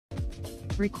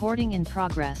Recording in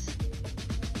progress.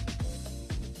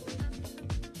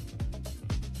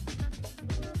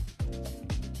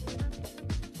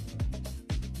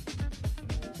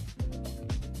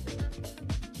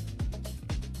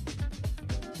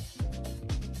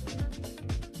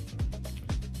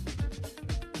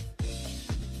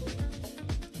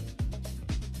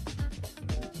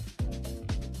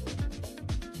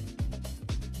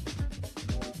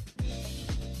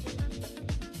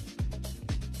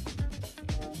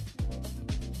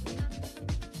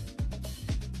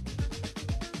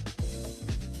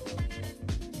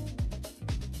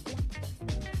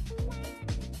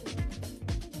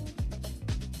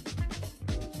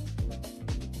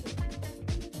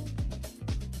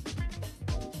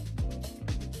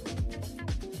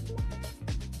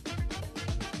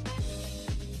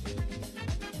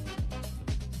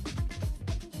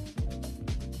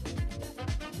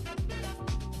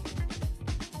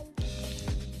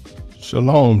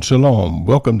 Shalom, shalom.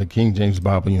 Welcome to King James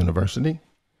Bible University.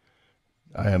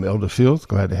 I am Elder Fields.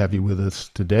 Glad to have you with us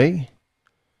today.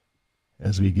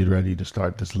 As we get ready to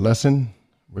start this lesson,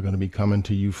 we're going to be coming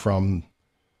to you from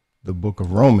the book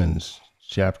of Romans,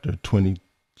 chapter 3,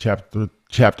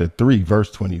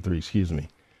 verse 23, excuse me.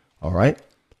 All right.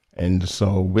 And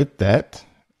so with that,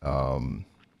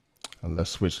 let's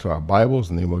switch to our Bibles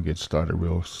and then we'll get started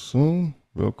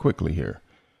real quickly here.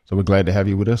 So we're glad to have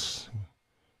you with us.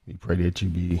 We pray that you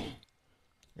be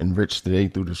enriched today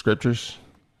through the scriptures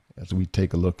as we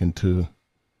take a look into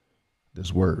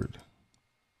this word.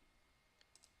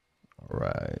 All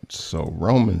right, so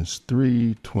Romans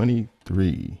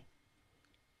 3:23,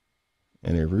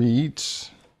 and it reads,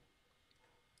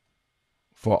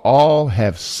 "For all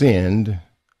have sinned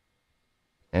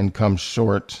and come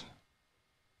short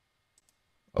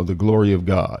of the glory of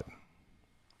God."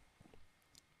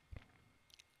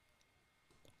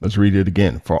 Let's read it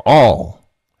again. For all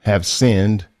have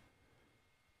sinned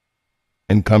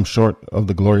and come short of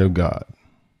the glory of God.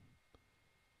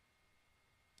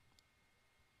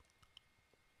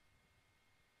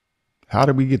 How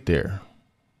did we get there?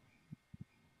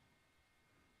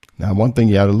 Now, one thing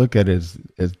you have to look at is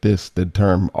the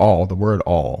term all, the word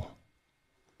all.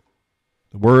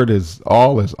 The word is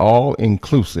all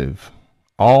inclusive,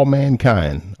 all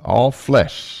mankind, all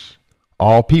flesh,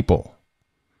 all people.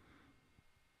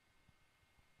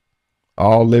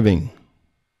 All living,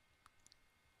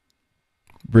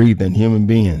 breathing human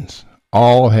beings,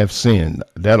 all have sinned.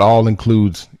 That all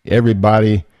includes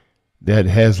everybody that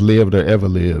has lived or ever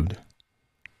lived.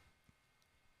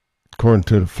 According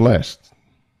to the flesh,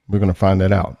 we're going to find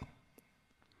that out.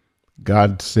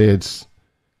 God says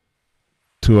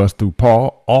to us through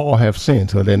Paul, all have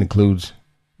sinned. So that includes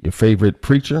your favorite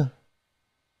preacher,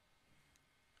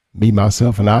 me,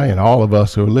 myself, and I, and all of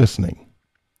us who are listening.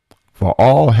 For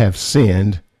all have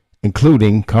sinned,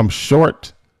 including come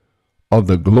short of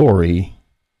the glory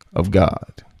of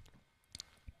God.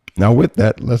 Now with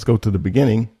that, let's go to the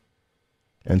beginning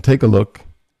and take a look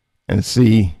and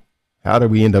see how do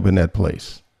we end up in that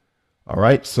place. All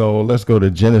right, so let's go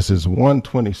to Genesis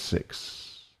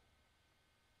 1:26.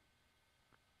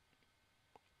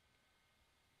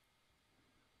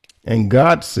 And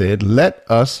God said, "Let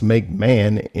us make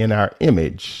man in our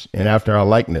image and after our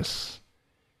likeness,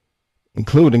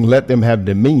 including let them have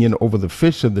dominion over the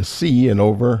fish of the sea and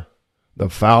over the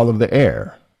fowl of the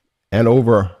air and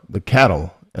over the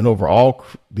cattle and over all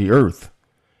the earth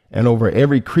and over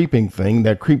every creeping thing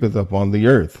that creepeth upon the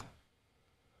earth."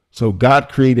 So God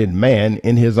created man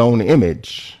in his own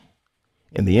image.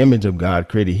 In the image of God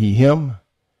created he him,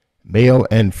 male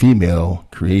and female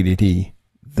created he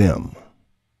them.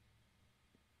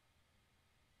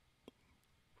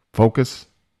 Focus,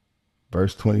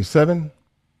 verse 27.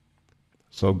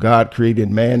 So God created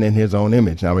man in his own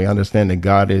image. Now we understand that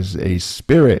God is a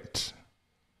spirit.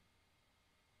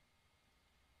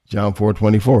 John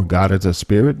 4:24, God is a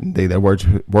spirit, and they that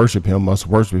worship him must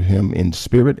worship him in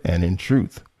spirit and in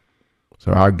truth.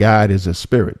 So our God is a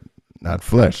spirit, not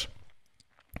flesh.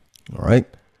 All right.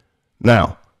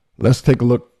 Now let's take a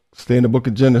look. Stay in the book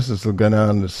of Genesis. We'll go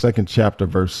down to the 2nd chapter,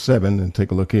 verse 7, and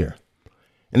take a look here.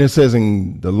 And it says,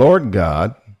 "And the Lord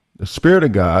God, the Spirit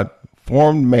of God,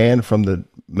 formed man from the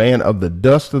man of the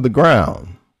dust of the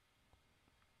ground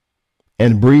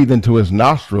and breathed into his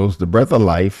nostrils the breath of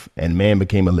life, and man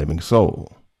became a living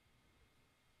soul."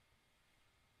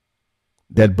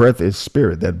 That breath is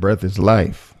spirit. That breath is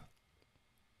life.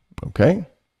 Okay.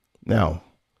 Now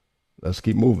let's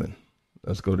keep moving.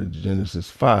 Let's go to Genesis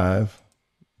 5,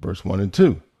 verse 1 and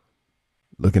 2.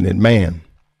 Looking at man.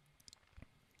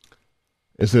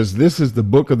 It says, "This is the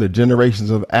book of the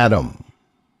generations of Adam.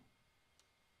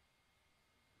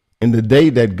 in the day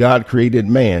that God created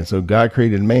man. So God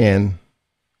created man,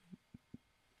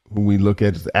 who we look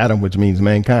at as Adam, which means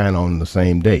mankind, on the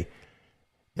same day.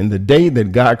 In the day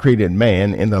that God created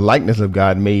man, in the likeness of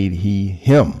God made he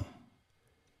him.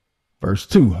 Verse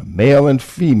 2, male and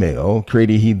female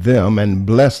created he them, and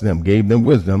blessed them, gave them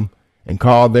wisdom, and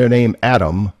called their name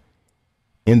Adam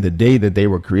in the day that they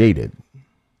were created.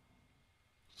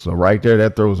 So right there,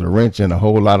 that throws a wrench in a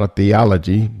whole lot of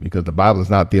theology, because the Bible is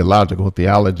not theological.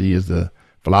 Theology is the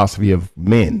philosophy of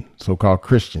men, so-called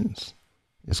Christians.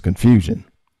 It's confusion.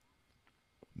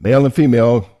 Male and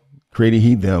female created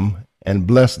he them, and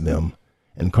blessed them,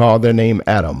 and called their name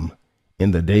Adam in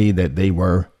the day that they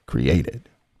were created.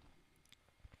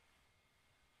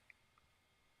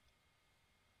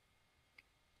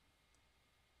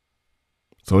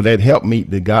 So that helpmeet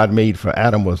that God made for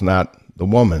Adam was not the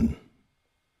woman,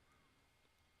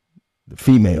 the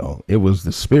female. It was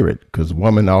the spirit, because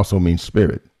woman also means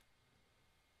spirit.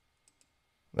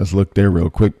 Let's look there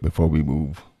real quick before we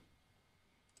move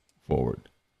forward,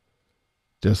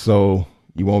 just so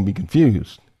you won't be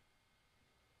confused.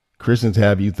 Christians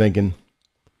have you thinking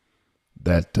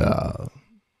that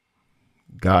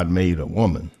God made a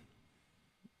woman,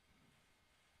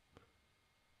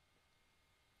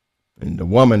 and the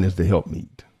woman is the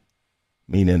helpmeet,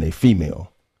 meaning a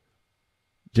female.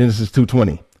 Genesis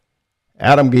 2:20.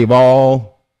 Adam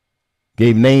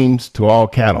gave names to all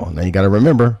cattle. Now you got to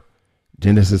remember,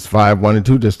 Genesis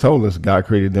 5:1-2 just told us God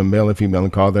created them male and female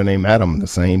and called their name Adam at the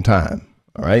same time.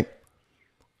 All right.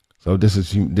 So this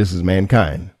is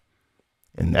mankind.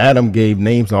 And Adam gave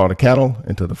names to all the cattle,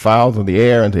 and to the fowls of the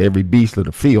air, and to every beast of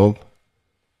the field.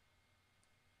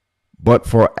 But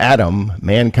for Adam,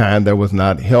 mankind, there was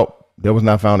not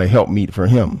found a helpmeet for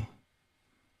him.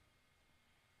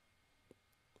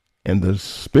 And the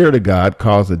Spirit of God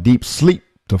caused a deep sleep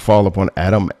to fall upon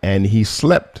Adam, and he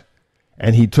slept.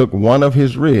 And he took one of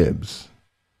his ribs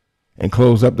and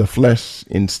closed up the flesh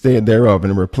instead thereof,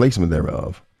 in replacement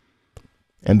thereof.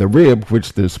 And the rib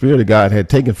which the Spirit of God had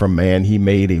taken from man, he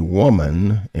made a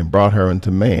woman and brought her unto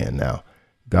man. Now,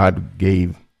 God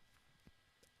gave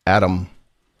Adam,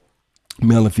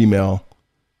 male and female,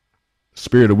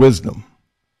 spirit of wisdom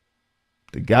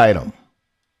to guide him.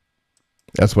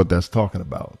 That's what that's talking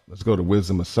about. Let's go to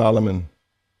Wisdom of Solomon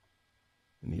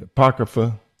in the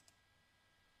Apocrypha,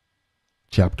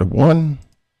 chapter 1,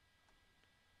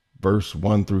 verse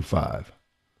 1-5.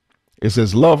 It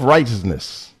says, love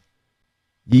righteousness,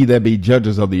 ye that be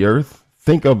judges of the earth.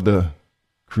 Think of the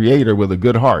Creator with a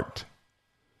good heart,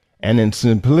 and in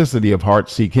simplicity of heart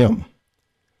seek him.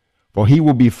 For he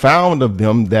will be found of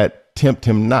them that tempt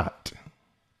him not,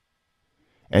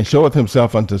 and showeth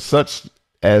himself unto such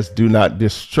as do not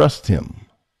distrust him.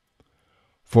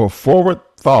 For forward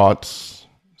thoughts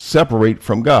separate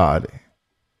from God,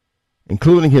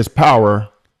 including his power,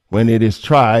 when it is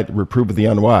tried, reproveth the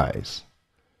unwise.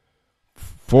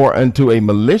 For unto a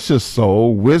malicious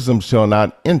soul wisdom shall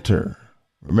not enter.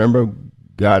 Remember,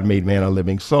 God made man a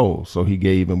living soul, so he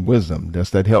gave him wisdom. That's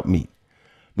that helpmeet.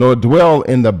 Nor dwell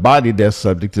in the body that's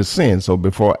subject to sin. So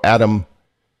before Adam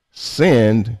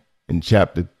sinned in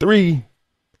chapter 3,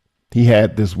 he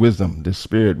had this wisdom, this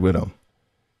spirit with him.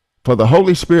 For the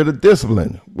Holy Spirit of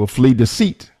discipline will flee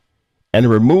deceit, and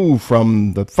remove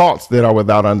from the thoughts that are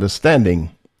without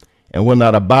understanding, and will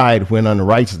not abide when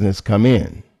unrighteousness come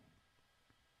in.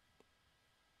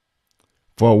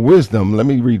 For wisdom, let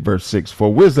me read verse 6.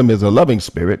 For wisdom is a loving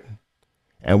spirit,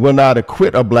 and will not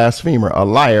acquit a blasphemer, a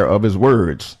liar of his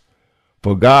words.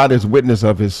 For God is witness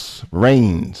of his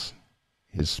reins,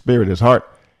 his spirit, his heart,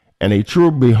 and a true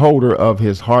beholder of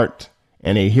his heart,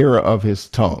 and a hearer of his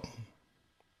tongue.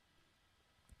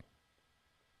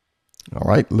 All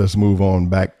right, let's move on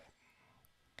back.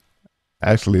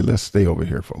 Actually, let's stay over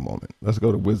here for a moment. Let's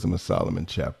go to Wisdom of Solomon,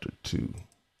 chapter 2.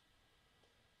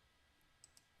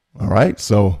 All right,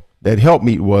 so that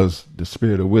helpmeet was the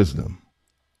spirit of wisdom.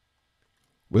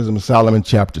 Wisdom of Solomon,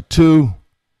 chapter 2.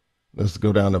 Let's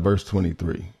go down to verse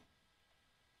 23.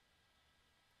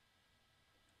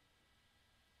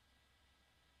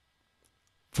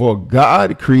 For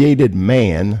God created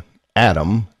man,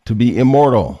 Adam, to be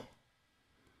immortal,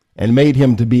 and made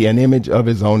him to be an image of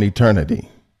his own eternity.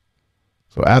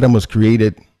 So Adam was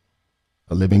created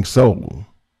a living soul.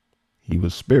 He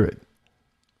was spirit.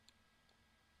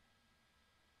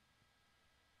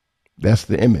 That's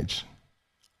the image.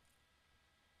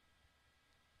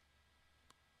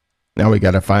 Now we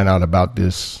got to find out about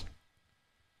this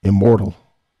immortal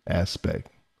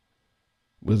aspect.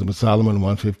 Wisdom of Solomon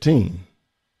 1:15.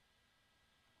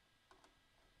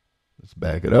 Let's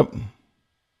back it up.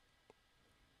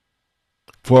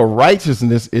 For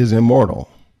righteousness is immortal,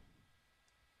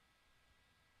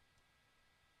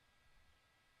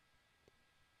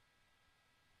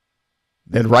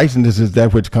 That righteousness is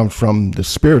that which comes from the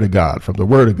Spirit of God, from the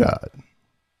Word of God.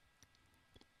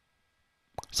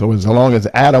 So as long as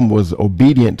Adam was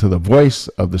obedient to the voice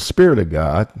of the Spirit of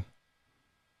God,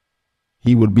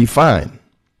 he would be fine.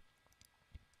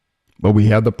 But we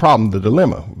have the problem, the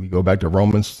dilemma. We go back to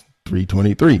Romans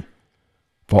 3:23.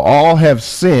 For all have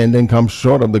sinned and come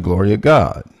short of the glory of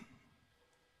God.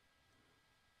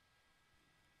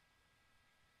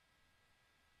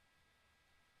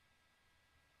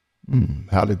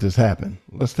 How did this happen?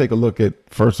 Let's take a look at,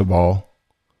 first of all,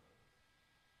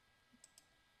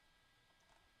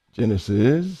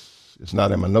 Genesis. It's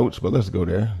not in my notes, but let's go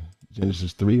there.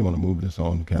 Genesis 3. I'm going to move this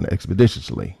on kind of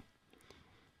expeditiously.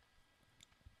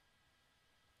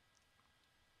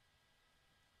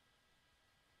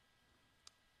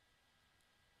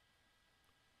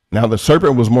 Now the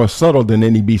serpent was more subtle than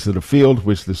any beast of the field,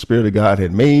 which the Spirit of God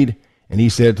had made. And he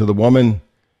said to the woman,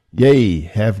 Yea,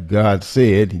 hath God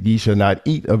said, Ye shall not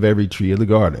eat of every tree of the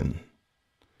garden.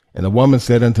 And the woman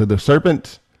said unto the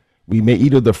serpent, We may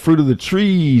eat of the fruit of the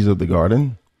trees of the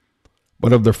garden,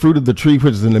 but of the fruit of the tree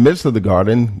which is in the midst of the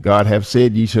garden, God hath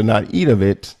said, Ye shall not eat of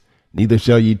it, neither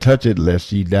shall ye touch it,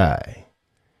 lest ye die.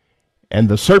 And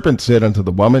the serpent said unto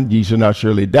the woman, Ye shall not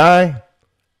surely die.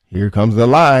 Here comes the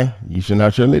lie. Ye shall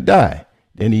not surely die.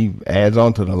 Then he adds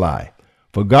on to the lie.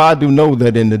 For God do know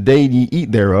that in the day ye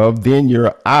eat thereof, then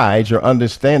your eyes, your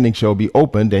understanding shall be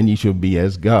opened, and ye shall be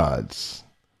as gods,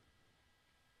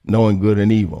 knowing good and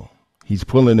evil. He's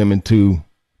pulling them into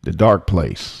the dark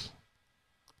place,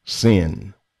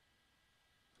 sin.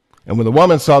 And when the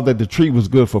woman saw that the tree was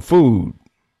good for food,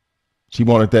 she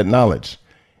wanted that knowledge,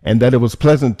 and that it was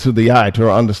pleasant to the eye, to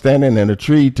her understanding, and a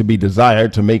tree to be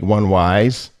desired to make one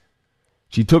wise,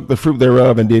 she took the fruit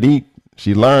thereof and did eat.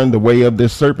 She learned the way of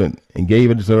this serpent and gave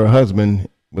it to her husband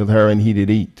with her, and he did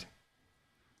eat.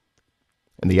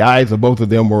 And the eyes of both of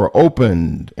them were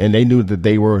opened, and they knew that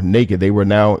they were naked. They were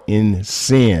now in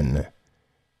sin.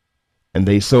 And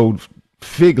they sewed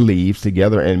fig leaves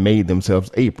together and made themselves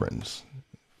aprons.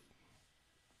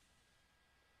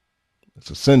 It's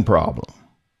a sin problem.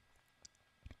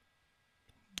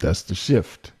 That's the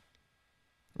shift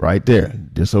right there.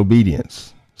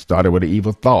 Disobedience started with an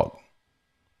evil thought,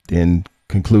 then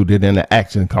concluded in an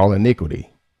action called iniquity.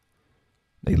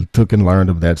 They took and learned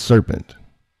of that serpent.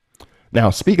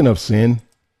 Now, speaking of sin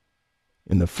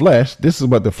in the flesh, this is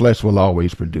what the flesh will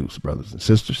always produce, brothers and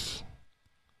sisters.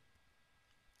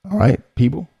 All right,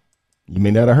 people, you may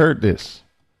not have heard this.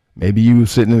 Maybe you were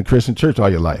sitting in a Christian church all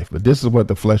your life, but this is what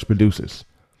the flesh produces.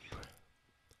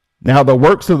 Now, the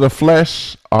works of the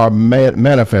flesh are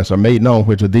manifest, are made known,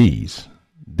 which are these.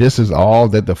 This is all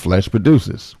that the flesh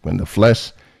produces. When the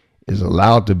flesh is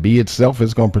allowed to be itself,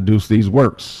 it's going to produce these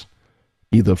works,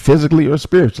 either physically or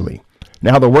spiritually.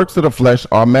 Now, the works of the flesh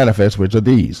are manifest, which are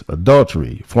these: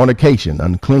 adultery, fornication,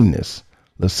 uncleanness,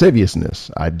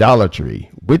 lasciviousness, idolatry,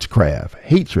 witchcraft,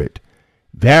 hatred,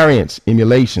 variance,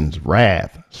 emulations,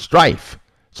 wrath, strife,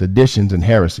 seditions, and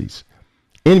heresies,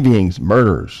 envyings,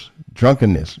 murders,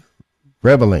 drunkenness,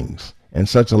 revelings, and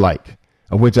such alike,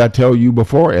 of which I tell you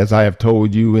before, as I have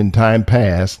told you in time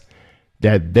past,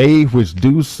 that they which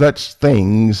do such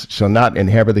things shall not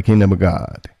inherit the kingdom of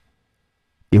God.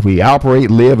 If we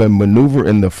operate, live, and maneuver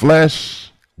in the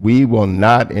flesh, we will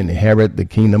not inherit the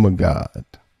kingdom of God.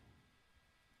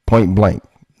 Point blank.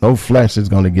 No flesh is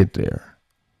going to get there.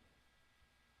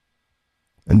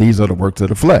 And these are the works of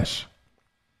the flesh.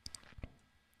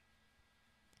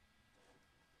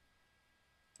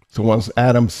 So once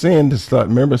Adam sinned,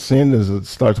 remember, sin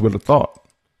starts with a thought.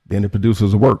 Then it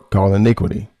produces a work called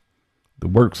iniquity. The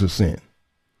works of sin.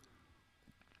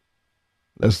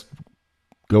 Let's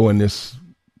go in this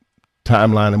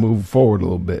timeline and move forward a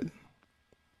little bit.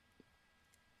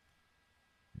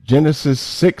 Genesis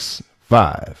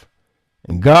 6:5.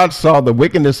 And God saw the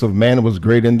wickedness of man was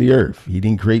great in the earth. He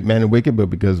didn't create man and wicked, but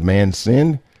because man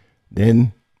sinned,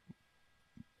 then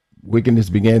wickedness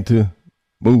began to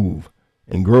move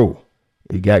and grow.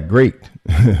 It got great.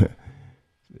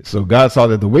 So God saw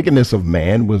that the wickedness of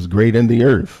man was great in the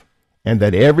earth, and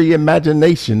that every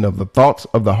imagination of the thoughts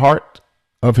of the heart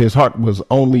of his heart was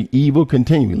only evil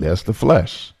continually, as the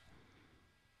flesh.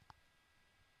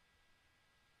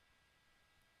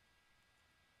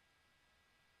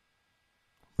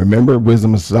 Remember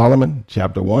Wisdom of Solomon,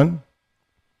 chapter 1?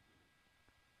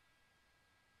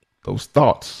 Those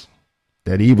thoughts,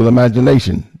 that evil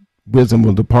imagination, wisdom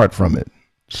will depart from it.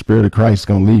 Spirit of Christ is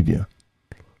going to leave you.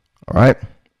 All right?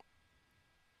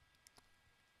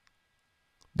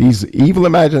 These evil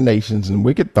imaginations and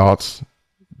wicked thoughts,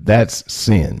 that's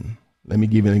sin. Let me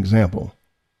give you an example.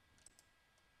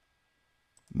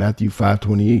 Matthew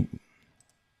 5:28.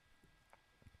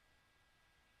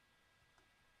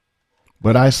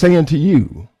 But I say unto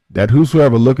you, that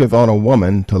whosoever looketh on a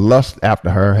woman to lust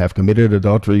after her have committed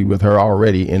adultery with her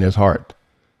already in his heart.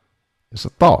 It's a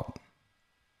thought.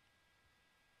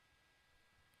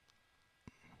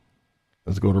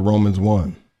 Let's go to Romans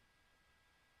 1.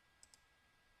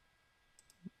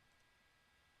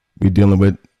 We're dealing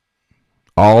with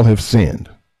all have sinned.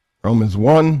 Romans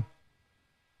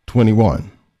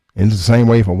 1:21. In the same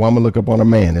way, if a woman look upon a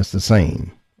man, it's the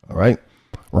same. All right.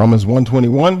 Romans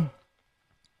 1:21.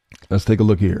 Let's take a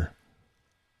look here.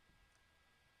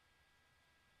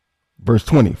 Verse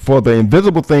 20. For the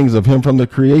invisible things of him from the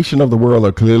creation of the world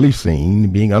are clearly seen,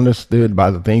 being understood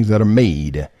by the things that are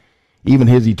made, even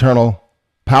his eternal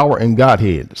power and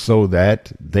Godhead, so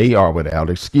that they are without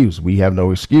excuse. We have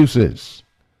no excuses.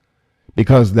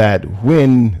 Because that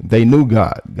when they knew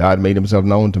God, God made himself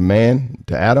known to man,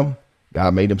 to Adam.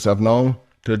 God made himself known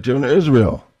to the children of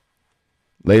Israel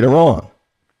later on.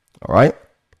 All right.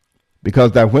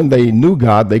 Because that when they knew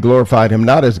God, they glorified him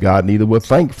not as God, neither were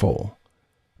thankful,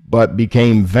 but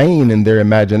became vain in their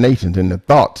imaginations, and their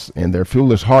thoughts, and their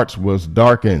foolish hearts was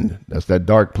darkened. That's that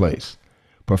dark place.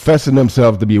 Professing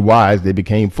themselves to be wise, they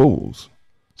became fools.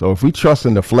 So if we trust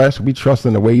in the flesh, we trust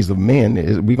in the ways of men,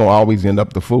 we're going to always end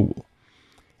up the fool.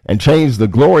 And change the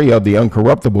glory of the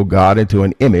uncorruptible God into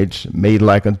an image made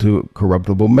like unto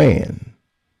corruptible man.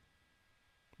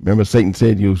 Remember, Satan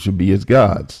said you should be as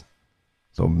gods.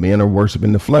 So men are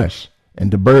worshiping the flesh,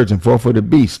 and the birds and four-footed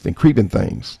beasts and creeping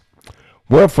things.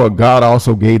 Wherefore God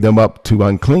also gave them up to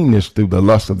uncleanness through the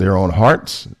lust of their own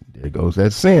hearts. There goes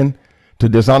that sin, to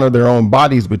dishonor their own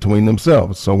bodies between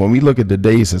themselves. So when we look at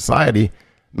today's society,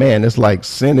 man, it's like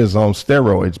sin is on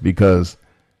steroids, because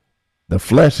the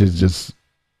flesh is just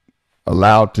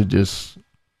allowed to just,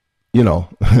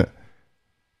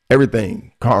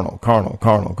 everything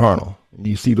carnal.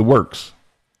 You see the works.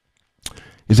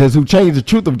 It says, who changed the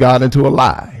truth of God into a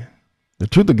lie. The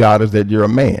truth of God is that you're a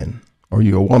man or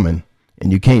you're a woman, and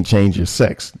you can't change your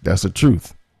sex. That's the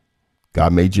truth.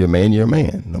 God made you a man, you're a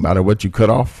man. No matter what you cut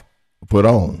off or put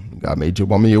on. God made you a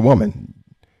woman, you're a woman.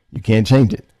 You can't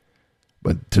change it.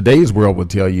 But today's world will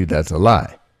tell you that's a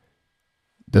lie.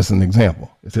 That's an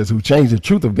example. It says, who changed the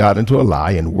truth of God into a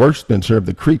lie, and worship and serve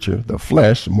the creature, the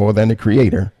flesh, more than the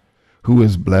creator, who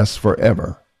is blessed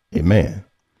forever. Amen.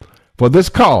 For this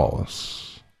cause,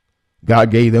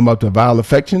 God gave them up to vile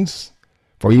affections,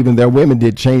 for even their women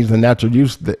did change the natural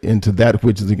use into that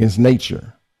which is against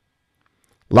nature.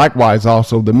 Likewise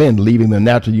also the men, leaving the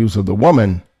natural use of the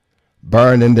woman,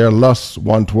 burned in their lusts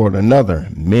one toward another,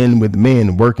 men with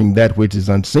men, working that which is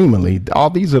unseemly.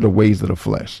 All these are the ways of the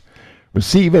flesh,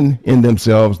 receiving in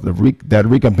themselves that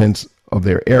recompense of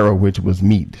their error, which was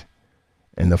meat.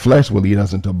 And the flesh will lead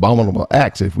us into abominable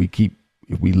acts if we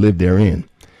live therein.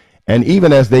 And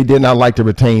even as they did not like to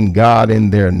retain God in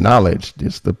their knowledge,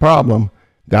 this is the problem.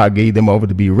 God gave them over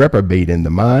to be reprobate in the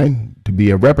mind, to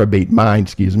be a reprobate mind,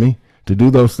 to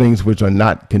do those things which are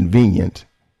not convenient.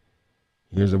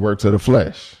 Here's the works of the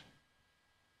flesh.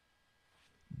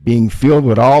 Being filled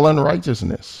with all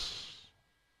unrighteousness,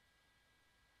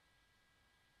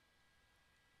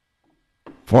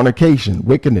 fornication,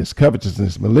 wickedness,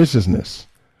 covetousness, maliciousness,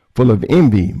 full of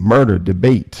envy, murder,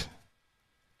 debate,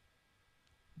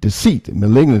 deceit,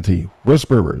 malignity,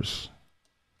 whisperers,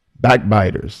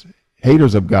 backbiters,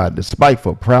 haters of God,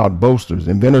 despiteful, proud, boasters,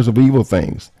 inventors of evil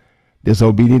things,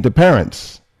 disobedient to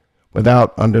parents,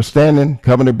 without understanding,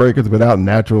 covenant breakers, without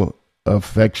natural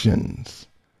affections,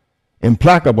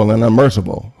 implacable and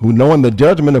unmerciful, who knowing the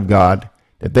judgment of God,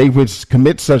 that they which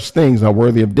commit such things are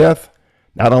worthy of death,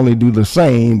 not only do the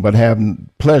same, but have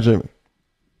pleasure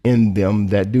in them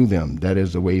that do them. That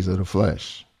is the ways of the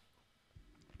flesh.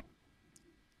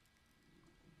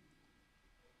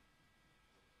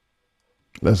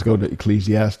 Let's go to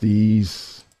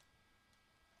Ecclesiastes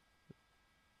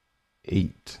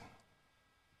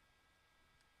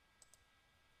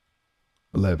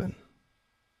 8:11.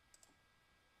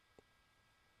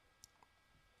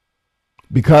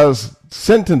 Because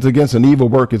sentence against an evil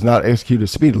work is not executed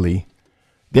speedily,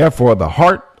 therefore the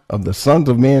heart of the sons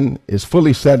of men is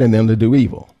fully set in them to do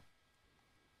evil.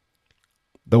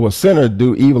 Though a sinner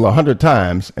do evil 100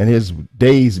 times, and his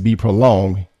days be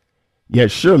prolonged,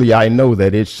 yet surely I know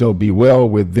that it shall be well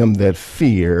with them that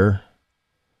fear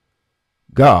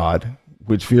God,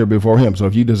 which fear before him. So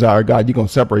if you desire God, you're going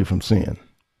to separate from sin.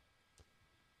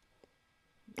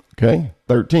 Okay,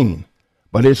 13.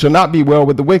 But it shall not be well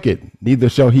with the wicked, neither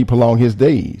shall he prolong his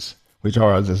days, which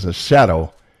are as a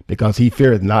shadow, because he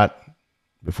feareth not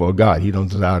before God. He don't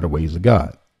desire the ways of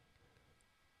God.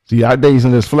 See, our days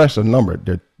in this flesh are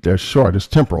numbered. They're short. It's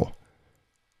temporal.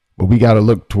 But we got to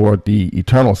look toward the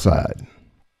eternal side.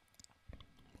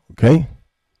 Okay.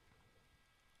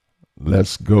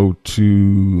 Let's go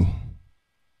to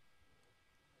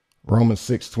Romans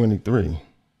 6:23.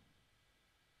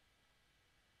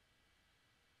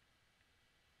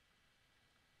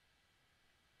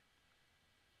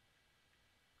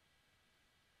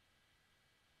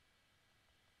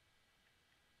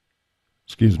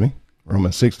 Excuse me.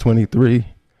 Romans 6:23.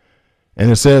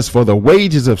 And it says, for the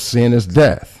wages of sin is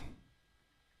death.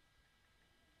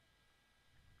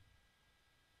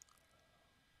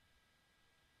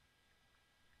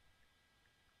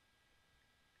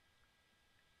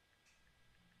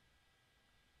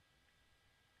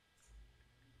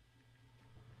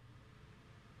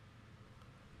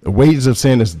 The wages of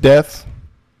sin is death,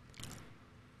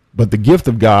 but the gift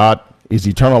of God is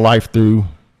eternal life through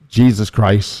Jesus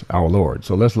Christ our Lord.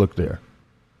 So let's look there.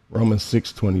 Romans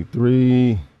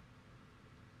 6:23.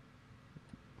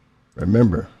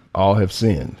 Remember, all have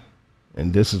sinned,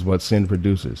 and this is what sin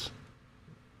produces.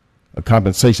 A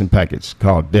compensation package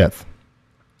called death.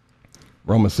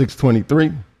 Romans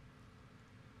 6:23.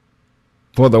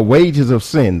 For the wages of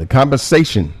sin, the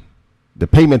compensation, the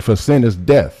payment for sin is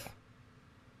death.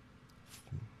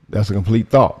 That's a complete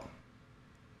thought.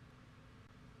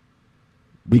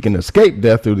 We can escape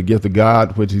death through the gift of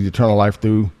God, which is eternal life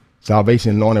through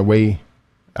salvation, anointed way,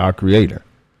 our Creator.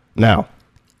 Now,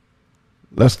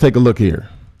 let's take a look here.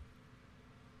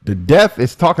 The death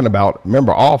is talking about,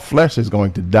 remember, all flesh is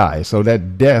going to die. So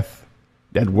that death,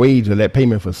 that wage or that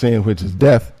payment for sin, which is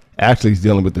death, actually is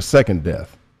dealing with the second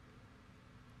death.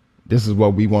 This is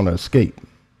what we want to escape.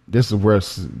 This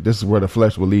is where the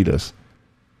flesh will lead us.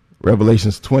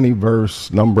 Revelations 20,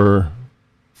 verse number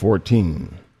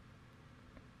 14.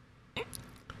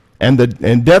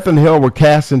 And death and hell were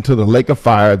cast into the lake of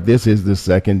fire. This is the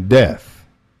second death.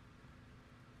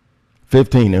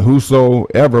 15. And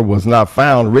whosoever was not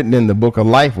found written in the book of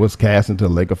life was cast into the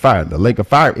lake of fire. The lake of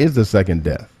fire is the second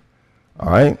death.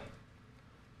 All right.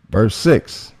 Verse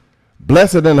 6.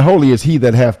 Blessed and holy is he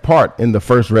that hath part in the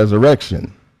first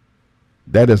resurrection.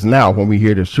 That is now when we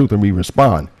hear this truth and we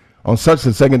respond. On such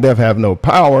the second death have no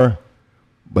power,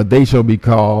 but they shall be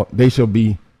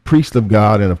priests of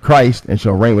God and of Christ, and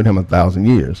shall reign with him 1,000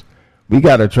 years. We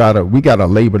got to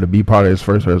labor to be part of his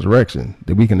first resurrection,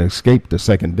 that we can escape the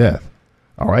second death.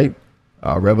 All right.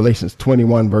 Revelations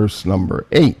 21, verse number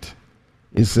 8.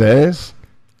 It says,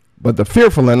 but the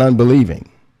fearful and unbelieving,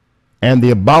 and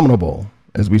the abominable,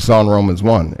 as we saw in Romans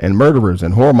 1, and murderers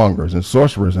and whoremongers and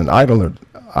sorcerers and idolaters,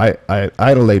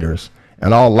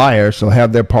 and all liars shall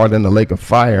have their part in the lake of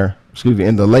fire,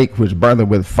 in the lake which burneth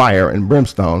with fire and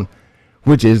brimstone,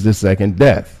 which is the second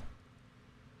death.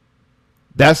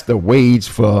 That's the wage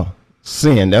for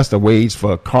sin. That's the wage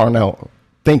for carnal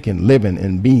thinking, living,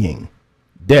 and being.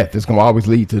 Death is going to always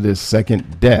lead to this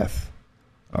second death.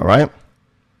 All right.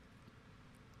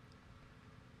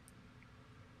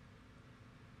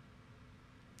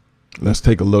 Let's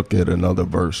take a look at another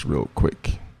verse real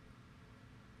quick.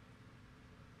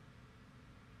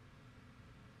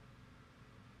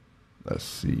 Let's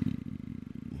see.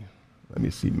 Let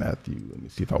me see Matthew. Let me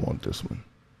see if I want this one.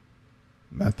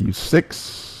 Matthew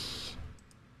 6.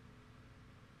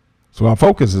 So our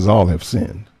focus is all have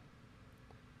sinned.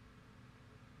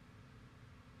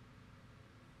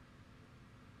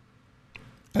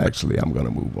 Actually, I'm going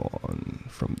to move on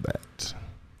from that.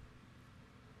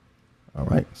 All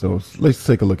right. So let's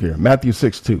take a look here. Matthew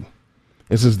 6:2.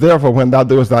 It says, therefore, when thou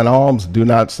doest thine alms, do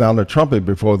not sound a trumpet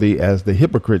before thee, as the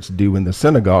hypocrites do in the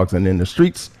synagogues and in the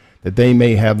streets, that they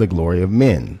may have the glory of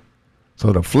men.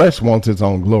 So the flesh wants its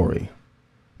own glory.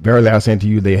 Verily I say unto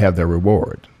you, they have their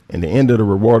reward. And the end of the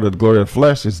reward of the glory of the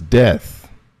flesh is death.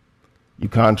 You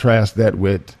contrast that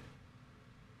with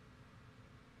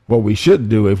what we should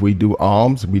do if we do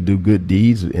alms, we do good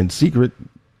deeds in secret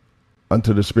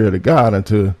unto the Spirit of God,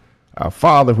 unto our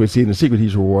Father, which is in the secret,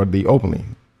 he's rewarded thee openly.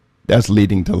 That's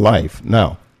leading to life.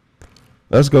 Now,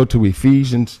 let's go to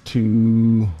Ephesians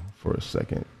 2 for a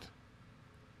second.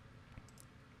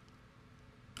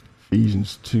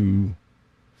 Ephesians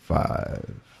 2:5.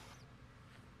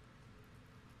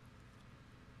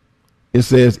 It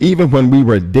says, even when we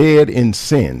were dead in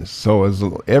sins. So as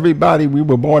everybody, we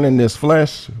were born in this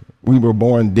flesh, we were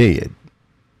born dead.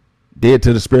 Dead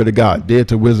to the Spirit of God, dead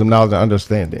to wisdom, knowledge, and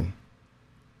understanding.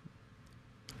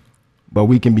 But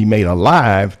we can be made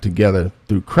alive together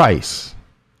through Christ,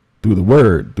 through the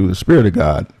Word, through the Spirit of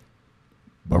God.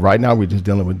 But right now we're just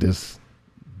dealing with this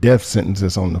death sentence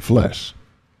that's on the flesh.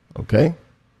 Okay?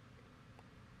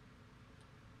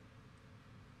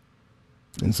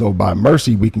 And so by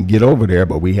mercy, we can get over there,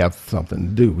 but we have something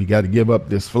to do. We got to give up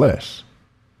this flesh.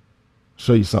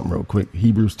 Show you something real quick.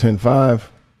 Hebrews 10:5.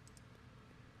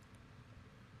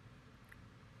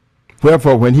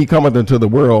 Wherefore, when he cometh into the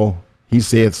world, he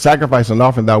said, sacrifice and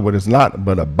offering thou wouldest not,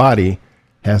 but a body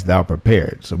hast thou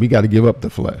prepared. So we got to give up the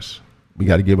flesh. We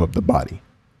got to give up the body,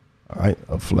 all right,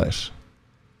 of flesh.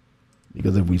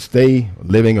 Because if we stay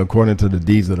living according to the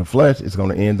deeds of the flesh, it's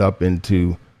going to end up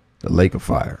into the lake of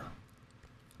fire.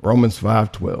 Romans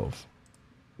 5:12.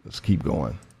 Let's keep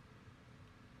going.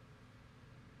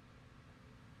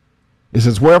 It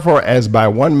says, wherefore, as by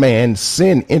one man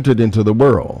sin entered into the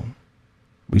world.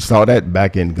 We saw that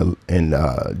back in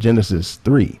Genesis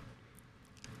 3.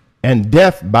 And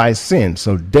death by sin.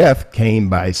 So death came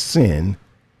by sin.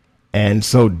 And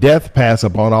so death passed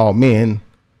upon all men.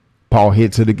 Paul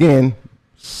hits it again.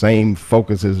 Same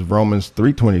focus as Romans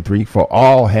 3:23. For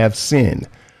all have sinned.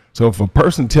 So if a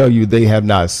person tell you they have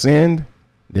not sinned,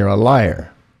 they're a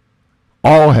liar.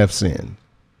 All have sinned.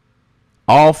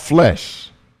 All flesh.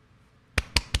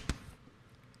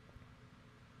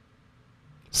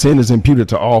 Sin is imputed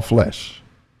to all flesh.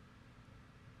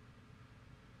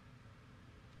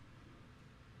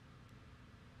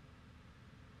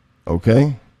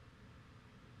 Okay?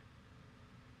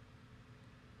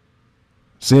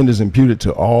 Sin is imputed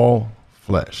to all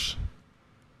flesh.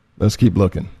 Let's keep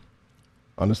looking.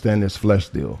 Understand this flesh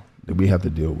deal that we have to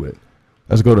deal with.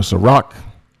 Let's go to Sirach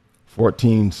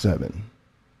 14:7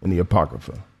 in the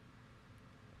Apocrypha.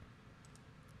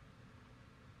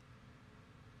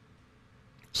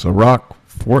 Sirach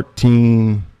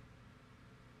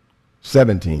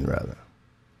 14:17 rather.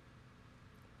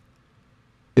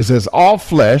 It says, all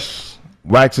flesh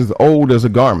waxes old as a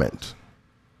garment.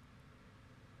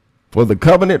 For the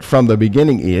covenant from the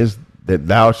beginning is that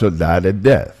thou shalt die to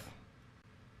death.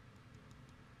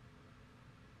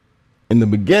 In the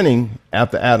beginning,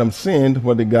 after Adam sinned,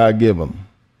 what did God give him?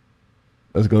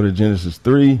 Let's go to Genesis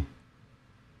 3.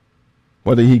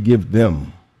 What did he give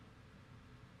them?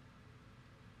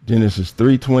 Genesis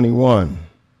 3:21.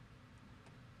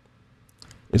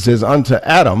 It says, unto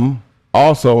Adam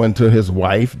also and to his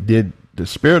wife did the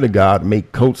Spirit of God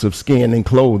make coats of skin and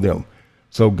clothe them.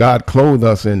 So God clothed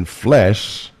us in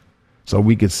flesh so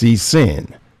we could see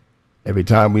sin. Every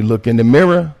time we look in the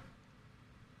mirror,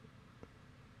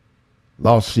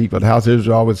 lost sheep of the house of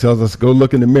Israel always tells us, go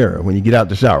look in the mirror when you get out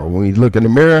the shower. When we look in the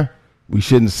mirror, we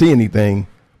shouldn't see anything,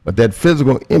 but that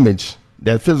physical image,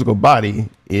 that physical body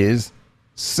is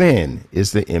sin.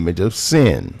 It's the image of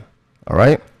sin. All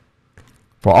right?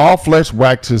 For all flesh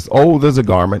waxes old as a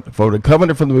garment, for the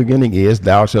covenant from the beginning is,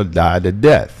 thou shalt die to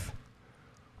death.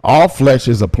 All flesh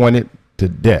is appointed to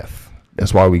death.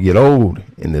 That's why we get old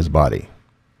in this body.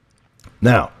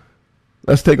 Now,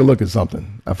 let's take a look at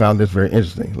something. I found this very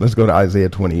interesting. Let's go to Isaiah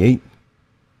 28.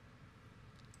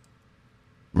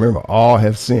 Remember, all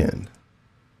have sinned.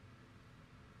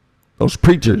 Those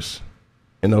preachers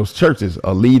in those churches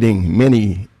are leading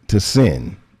many to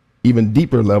sin, even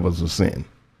deeper levels of sin,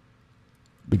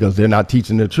 because they're not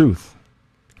teaching the truth.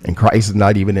 And Christ is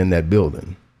not even in that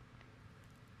building.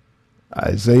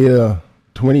 Isaiah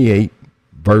 28,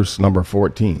 verse number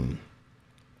 14.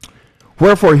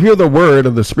 Wherefore hear the word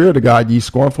of the Spirit of God, ye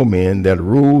scornful men that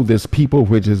rule this people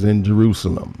which is in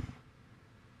Jerusalem.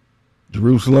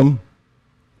 Jerusalem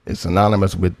is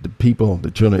synonymous with the people,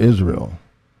 the children of Israel.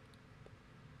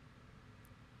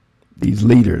 These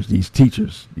leaders, these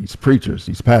teachers, these preachers,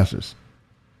 these pastors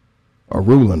are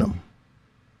ruling them.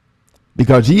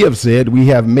 Because ye have said, we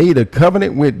have made a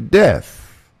covenant with death,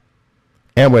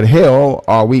 and with hell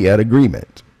are we at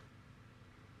agreement.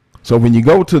 So when you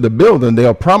go to the building,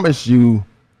 they'll promise you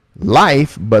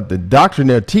life, but the doctrine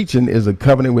they're teaching is a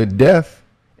covenant with death,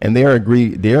 and they're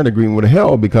in agreement with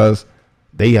hell because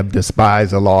they have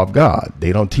despised the law of God.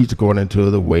 They don't teach according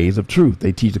to the ways of truth.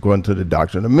 They teach according to the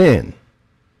doctrine of men.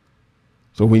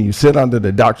 So when you sit under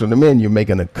the doctrine of men, you're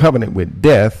making a covenant with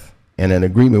death and an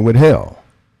agreement with hell.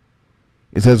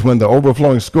 It says, when the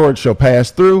overflowing scourge shall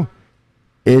pass through,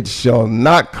 it shall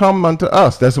not come unto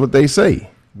us. That's what they say.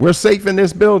 We're safe in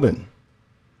this building.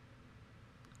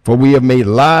 For we have made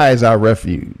lies our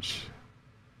refuge,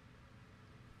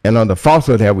 and on the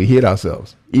falsehood have we hid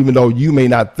ourselves. Even though you may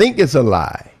not think it's a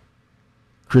lie,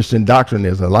 Christian doctrine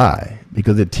is a lie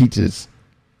because it teaches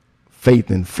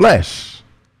faith in flesh,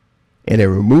 and it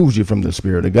removes you from the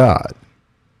Spirit of God.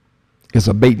 It's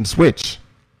a bait and switch.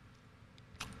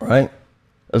 All right?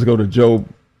 Let's go to Job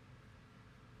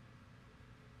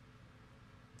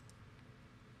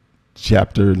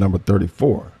chapter number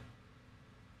 34,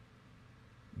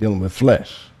 dealing with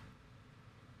flesh.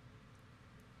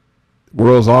 The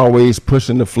world's always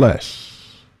pushing the flesh.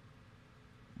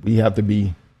 We have to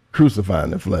be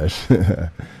crucifying the flesh.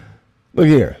 Look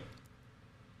here.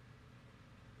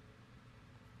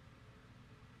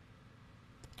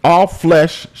 All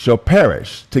flesh shall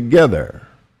perish together,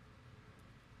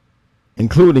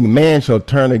 including man shall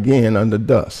turn again unto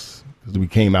dust, because we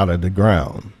came out of the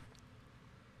ground.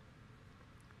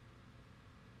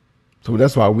 So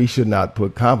that's why we should not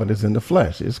put confidence in the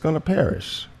flesh. It's going to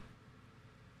perish.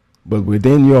 But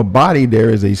within your body,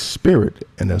 there is a spirit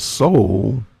and a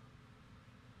soul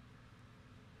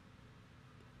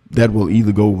that will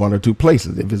either go one or two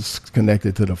places. If it's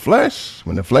connected to the flesh,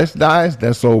 when the flesh dies,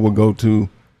 that soul will go to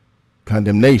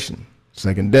condemnation,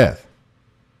 second death.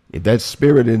 If that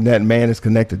spirit in that man is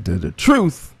connected to the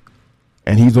truth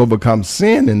and he's overcome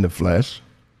sin in the flesh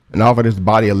and offered his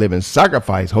body a living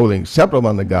sacrifice, holy and acceptable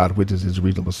unto God, which is his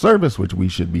reasonable service, which we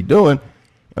should be doing,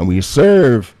 and we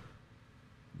serve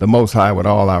the Most High with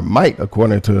all our might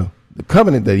according to the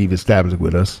covenant that he's established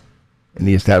with us and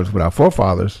he established with our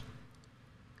forefathers,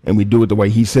 and we do it the way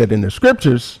he said in the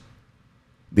scriptures,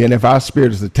 then if our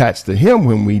spirit is attached to him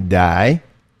when we die,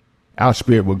 our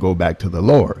spirit will go back to the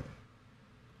Lord.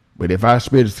 But if our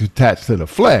spirit is attached to the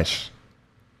flesh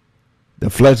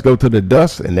go to the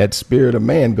dust, and that spirit of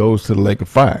man goes to the lake of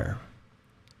fire.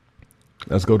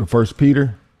 Let's go to 1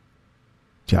 Peter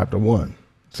chapter 1.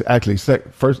 Actually,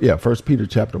 1 Peter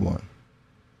chapter 1.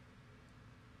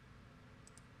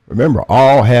 Remember,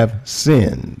 all have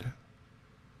sinned.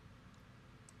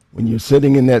 When you're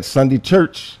sitting in that Sunday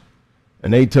church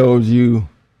and they told you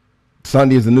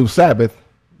Sunday is the new Sabbath,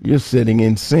 you're sitting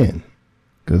in sin,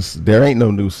 because there ain't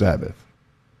no new Sabbath.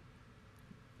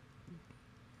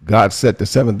 God set the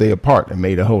seventh day apart and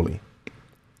made it holy.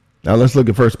 Now let's look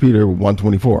at 1 Peter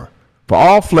 1:24. For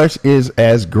all flesh is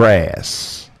as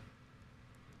grass,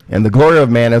 and the glory of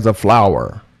man as a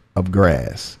flower of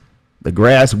grass. The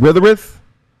grass withereth,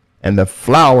 and the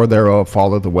flower thereof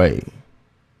falleth away.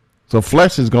 So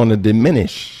flesh is going to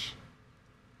diminish.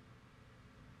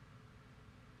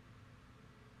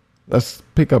 Let's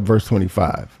pick up verse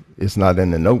 25. It's not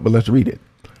in the note, but let's read it.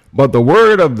 But the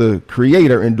word of the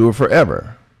Creator endure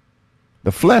forever.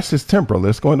 The flesh is temporal.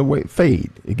 It's going to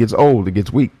fade. It gets old. It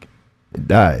gets weak. It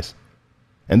dies.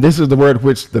 And this is the word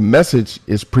which the message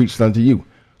is preached unto you.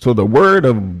 So the word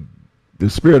of the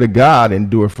Spirit of God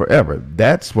endure forever.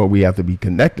 That's what we have to be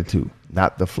connected to,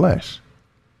 not the flesh.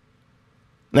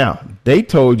 Now, they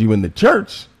told you in the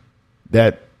church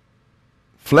that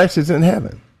flesh is in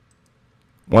heaven.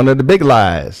 One of the big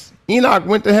lies. Enoch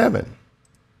went to heaven.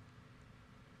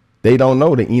 They don't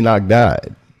know that Enoch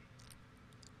died.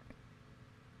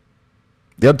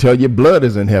 They'll tell you blood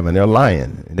is in heaven. They're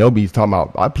lying. They'll be talking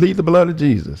about, I plead the blood of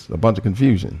Jesus. A bunch of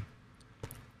confusion.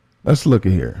 Let's look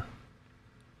at here.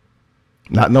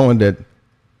 Not knowing that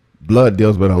blood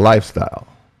deals with a lifestyle.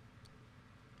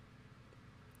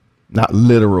 Not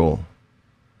literal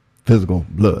physical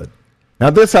blood. Now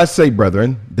this I say,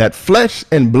 brethren, that flesh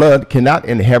and blood cannot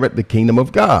inherit the kingdom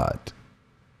of God.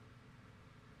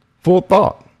 Full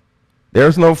thought. There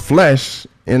is no flesh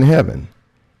in heaven.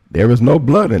 There is no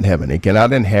blood in heaven. It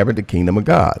cannot inherit the kingdom of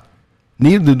God.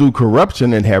 Neither do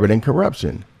corruption inherit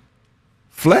incorruption.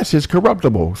 Flesh is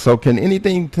corruptible. So can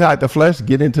anything tied to flesh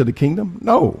get into the kingdom?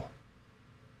 No.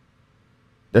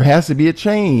 There has to be a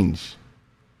change.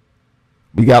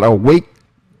 We got to awake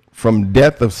from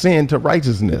death of sin to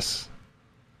righteousness.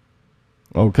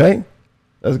 Okay,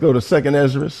 let's go to 2nd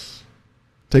Ezra.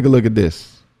 Take a look at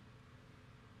this.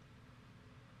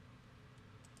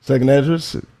 2nd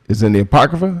Ezra is in the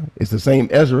Apocrypha. It's the same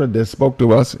Ezra that spoke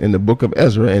to us in the book of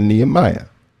Ezra and Nehemiah.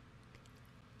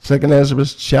 2nd Ezra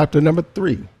chapter number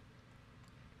 3.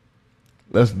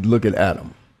 Let's look at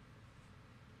Adam.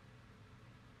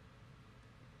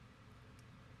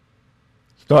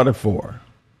 Start at 4.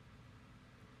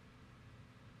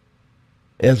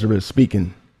 Ezra is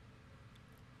speaking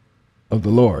of the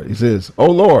Lord. He says, O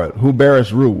Lord, who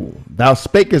bearest rule, thou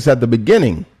spakest at the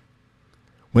beginning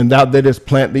when thou didst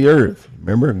plant the earth.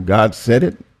 Remember, God said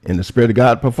it, and the Spirit of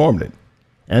God performed it.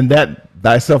 And that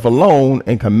thyself alone,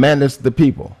 and commandest the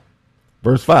people.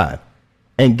 Verse 5,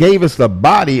 and gavest the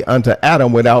body unto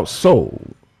Adam without soul,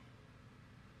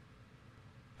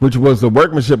 which was the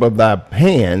workmanship of thy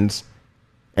hands,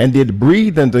 and did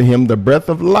breathe unto him the breath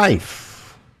of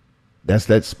life. That's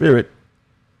that spirit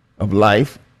of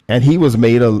life. And he was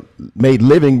made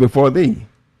living before thee.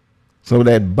 So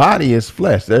that body is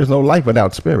flesh. There's no life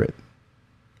without spirit.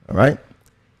 All right.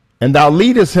 And thou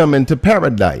leadest him into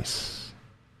paradise,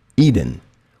 Eden,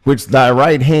 which thy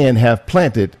right hand hath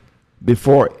planted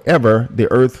before ever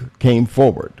the earth came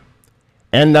forward.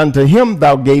 And unto him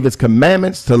thou gavest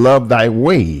commandments to love thy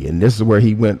way. And this is where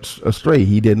he went astray.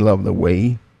 He didn't love the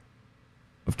way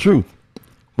of truth,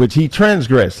 which he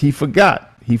transgressed. He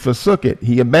forgot. He forsook it.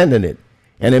 He abandoned it.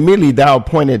 And immediately thou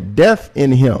appointed death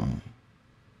in him.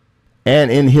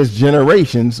 and in his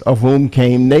generations, of whom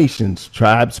came nations,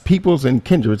 tribes, peoples, and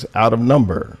kindreds out of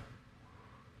number.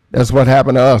 That's what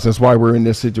happened to us. That's why we're in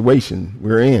this situation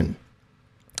we're in.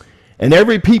 And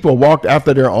every people walked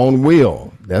after their own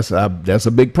will. That's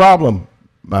a big problem,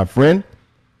 my friend.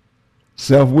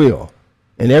 Self-will.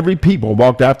 And every people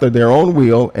walked after their own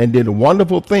will and did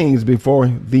wonderful things before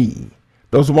thee.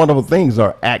 Those wonderful things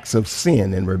are acts of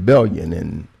sin and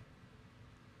rebellion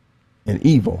and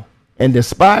evil, and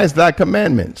despised thy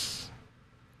commandments.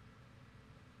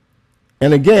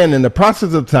 And again, in the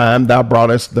process of time, thou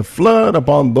broughtest the flood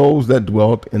upon those that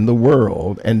dwelt in the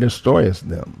world, and destroyest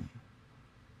them.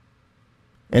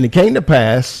 And it came to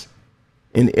pass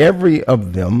in every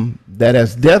of them that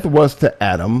as death was to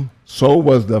Adam, so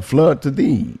was the flood to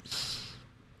these.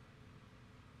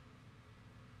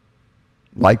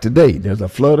 Like today, there's a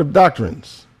flood of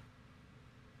doctrines,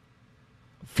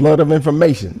 a flood of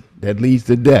information that leads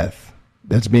to death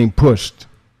that's being pushed.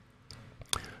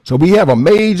 So we have a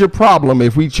major problem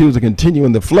if we choose to continue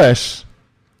in the flesh,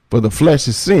 for the flesh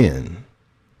is sin.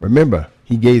 Remember,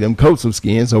 he gave them coats of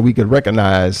skin so we could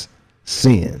recognize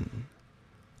sin.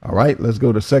 All right, let's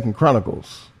go to 2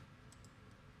 Chronicles.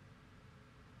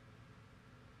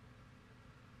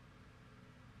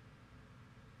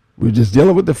 We're just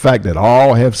dealing with the fact that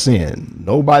all have sinned.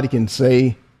 Nobody can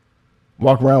say,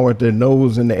 walk around with their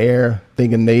nose in the air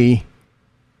thinking they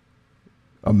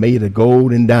are made of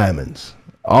gold and diamonds.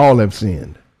 All have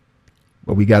sinned,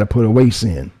 but we got to put away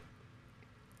sin.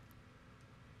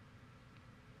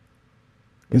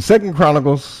 In 2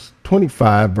 Chronicles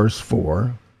 25, verse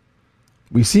 4,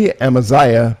 we see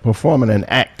Amaziah performing an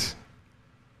act.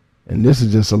 And this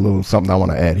is just a little something I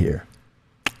want to add here.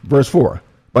 Verse 4,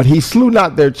 but he slew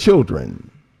not their children,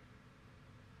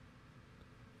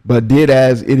 but did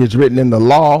as it is written in the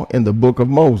law in the book of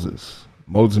Moses.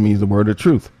 Moses means the word of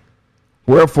truth.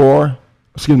 Where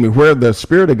the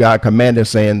Spirit of God commanded,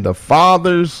 saying, the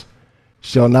fathers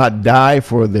shall not die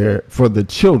for the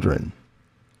children,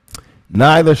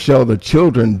 neither shall the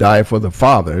children die for the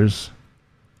fathers,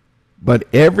 but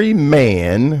every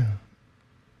man,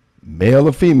 male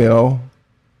or female,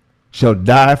 shall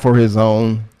die for his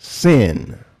own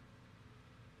sin.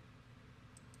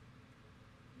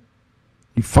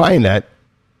 You find that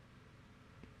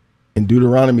in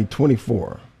Deuteronomy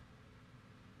 24.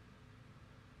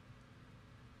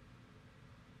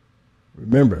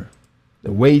 Remember,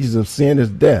 the wages of sin is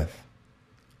death.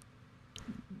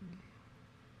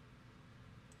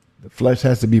 The flesh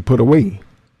has to be put away.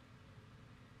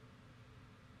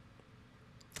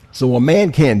 So a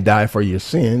man can't die for your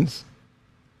sins.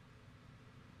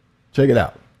 Check it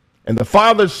out. And the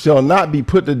fathers shall not be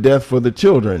put to death for the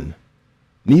children,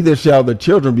 neither shall the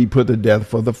children be put to death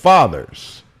for the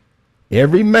fathers.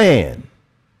 Every man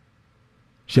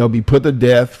shall be put to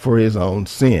death for his own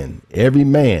sin. Every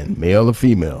man, male or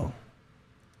female,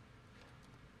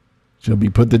 shall be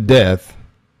put to death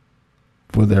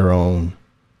for their own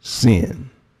sin.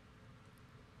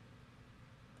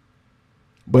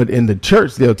 But in the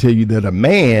church, they'll tell you that a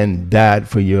man died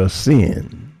for your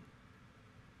sin.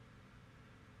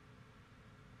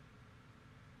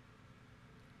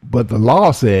 But the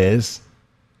law says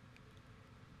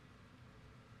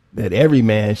that every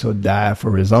man shall die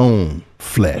for his own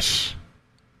flesh.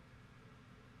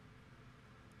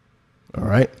 All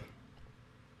right.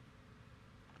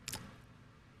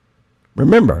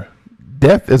 Remember,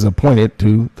 death is appointed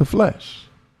to the flesh.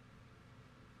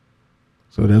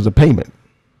 So there's a payment.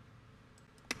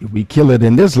 If we kill it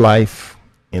in this life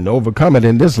and overcome it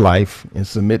in this life and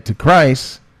submit to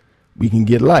Christ, we can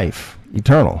get life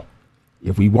eternal.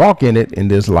 If we walk in it in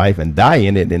this life and die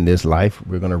in it in this life,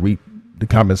 we're going to reap the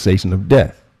compensation of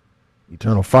death,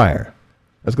 eternal fire.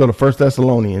 Let's go to 1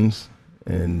 Thessalonians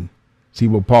and see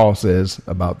what Paul says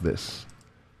about this.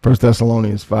 1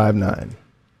 Thessalonians 5:9.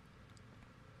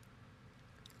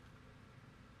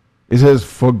 It says,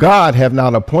 for God have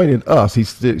not appointed us, he's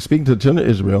speaking to the children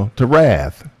of Israel, to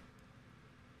wrath,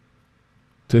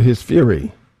 to his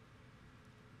fury,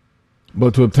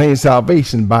 but to obtain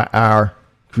salvation by our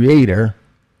Creator,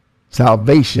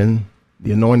 salvation,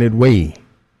 the anointed way.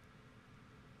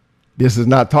 This is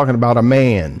not talking about a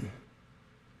man.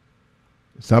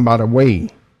 It's talking about a way,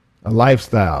 a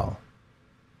lifestyle,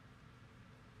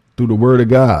 through the Word of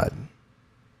God.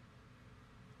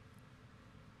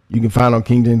 You can find on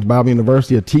King James Bible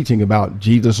University a teaching about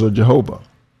Jesus or Jehovah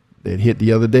that hit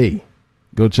the other day.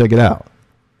 Go check it out.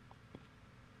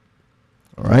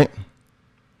 All right.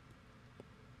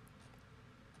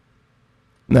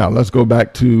 Now let's go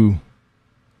back to,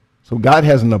 so God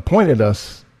hasn't appointed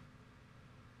us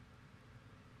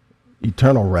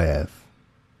eternal wrath.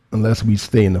 unless we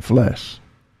stay in the flesh.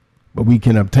 But we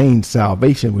can obtain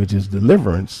salvation, which is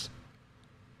deliverance,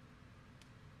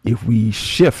 if we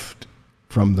shift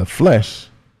from the flesh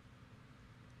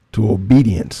to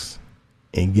obedience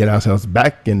and get ourselves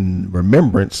back in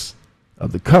remembrance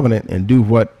of the covenant and do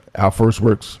what our first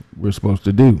works we're supposed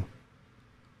to do.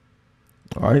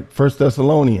 All right, 1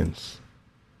 Thessalonians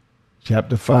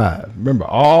chapter 5. Remember,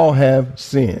 all have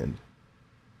sinned.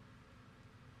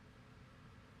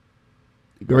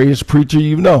 The greatest preacher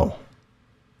you know,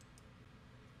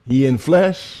 he in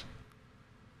flesh,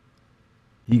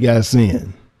 he got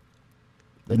sin.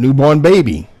 The newborn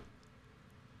baby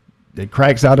that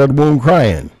cracks out of the womb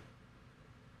crying,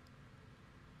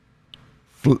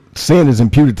 sin is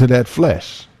imputed to that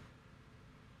flesh.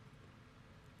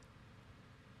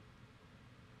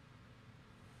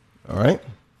 All right.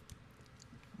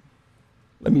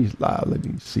 Let me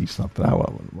see something. I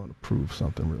want to prove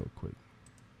something real quick.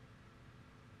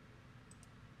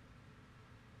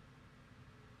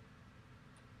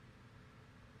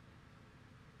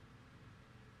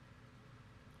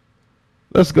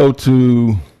 Let's go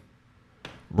to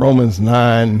Romans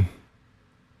 9:6.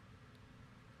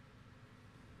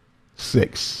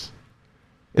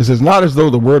 It says, not as though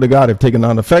the word of God have taken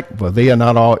on effect, for they are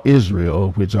not all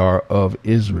Israel, which are of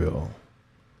Israel.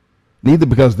 Neither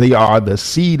because they are the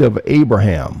seed of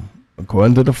Abraham,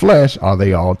 according to the flesh, are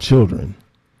they all children.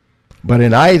 But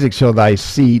in Isaac shall thy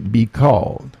seed be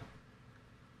called.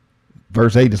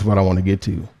 Verse 8 is what I want to get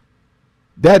to.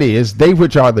 That is, they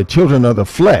which are the children of the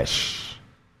flesh.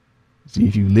 See,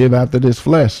 if you live after this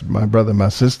flesh, my brother, my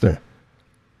sister,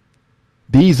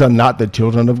 these are not the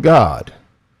children of God,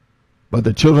 but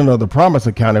the children of the promise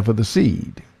accounted for the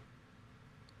seed.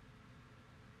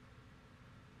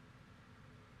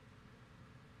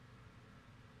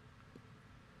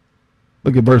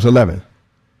 Look at verse 11.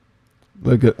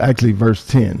 Look at actually verse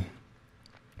 10.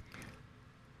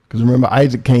 Because remember,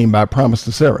 Isaac came by promise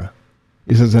to Sarah.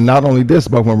 He says, and not only this,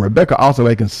 but when Rebekah also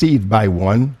had conceived by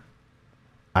one,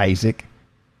 Isaac,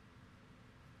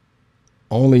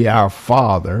 only our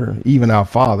father, even our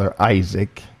father,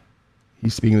 Isaac,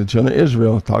 he's speaking to the children of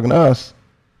Israel, talking to us,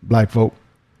 black folk,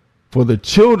 for the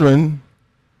children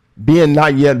being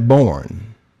not yet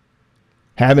born,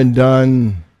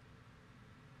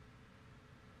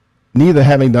 neither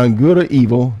having done good or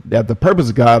evil, that the purpose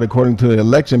of God according to the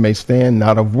election may stand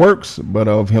not of works, but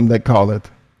of him that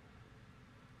calleth.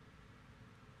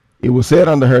 It was said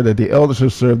unto her that the elder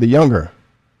should serve the younger.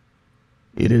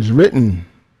 It is written,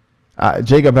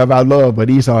 Jacob have I loved, but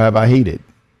Esau have I hated.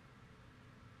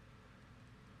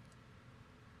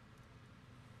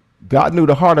 God knew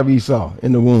the heart of Esau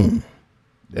in the womb,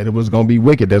 that it was going to be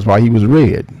wicked. That's why he was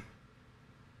red,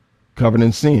 covered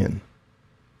in sin.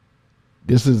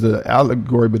 This is the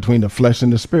allegory between the flesh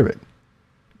and the spirit.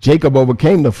 Jacob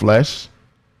overcame the flesh,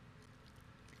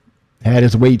 had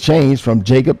his way changed from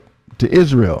Jacob to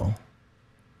Israel,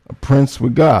 a prince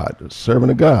with God, a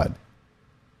servant of God,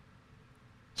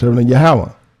 servant of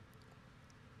Yahweh.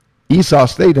 Esau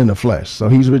stayed in the flesh, so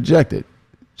he's rejected.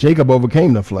 Jacob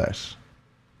overcame the flesh,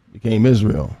 became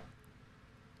Israel.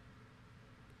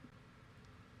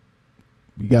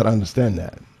 We got to understand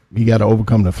that. We got to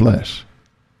overcome the flesh.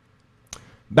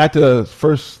 Back to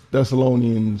 1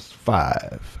 Thessalonians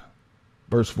 5,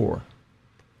 verse 4.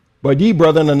 But ye,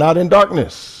 brethren, are not in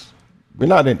darkness. We're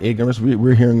not in ignorance.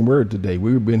 We're hearing word today.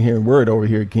 We've been hearing word over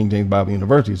here at King James Bible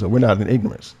University, so we're not in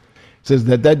ignorance. It says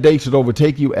that day should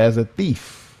overtake you as a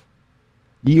thief.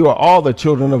 Ye are all the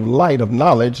children of light, of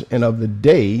knowledge, and of the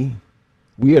day.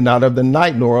 We are not of the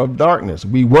night nor of darkness.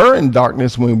 We were in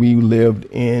darkness when we lived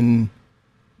in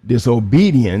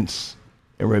disobedience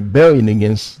and rebellion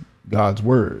against God's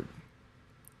word.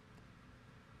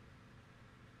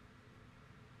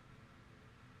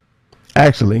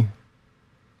 Actually,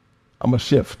 I'm going to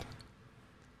shift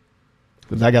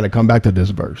because I got to come back to this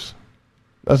verse.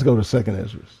 Let's go to 2nd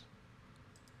Ezra.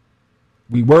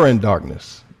 We were in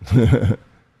darkness. I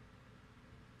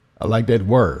like that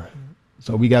word.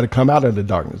 So we got to come out of the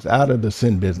darkness, out of the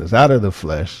sin business, out of the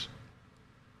flesh,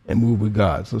 and move with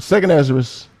God. So 2nd Ezra,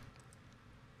 this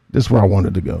is where I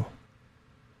wanted to go.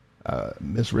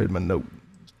 Misread my note.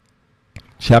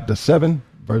 Chapter 7,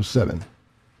 verse 7.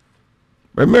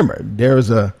 Remember, there is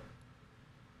a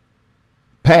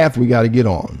path we got to get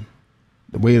on.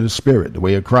 The way of the Spirit, the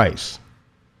way of Christ.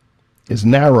 It's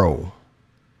narrow.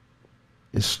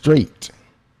 It's straight.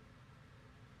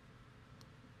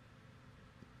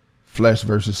 Flesh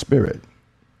versus spirit.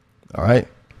 All right,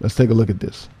 let's take a look at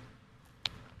this.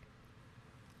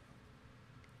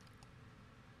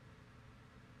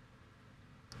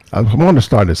 I want to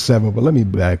start at 7, but let me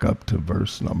back up to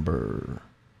verse number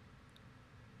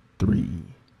 3.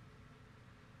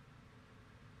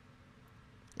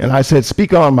 And I said,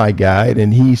 speak on, my guide.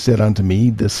 And he said unto me,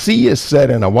 the sea is set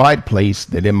in a wide place,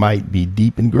 that it might be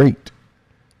deep and great.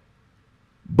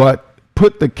 But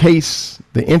put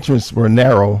the entrance were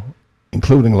narrow,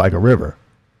 including like a river.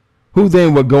 Who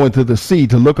then would go into the sea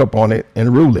to look upon it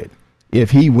and rule it, if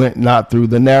he went not through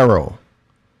the narrow?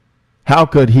 How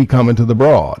could he come into the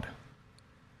broad?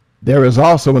 There is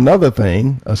also another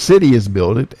thing, a city is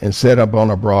builded and set up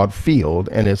on a broad field,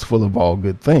 and is full of all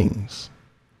good things.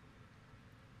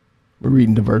 We're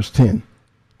reading to verse 10.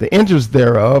 The entrance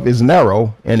thereof is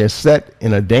narrow, and is set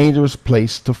in a dangerous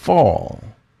place to fall.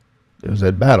 There's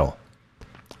that battle.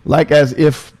 Like as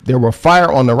if there were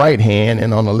fire on the right hand,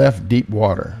 and on the left deep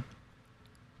water.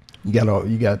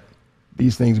 You got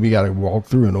these things we got to walk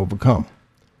through and overcome.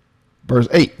 Verse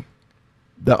 8.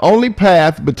 The only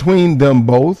path between them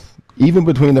both, even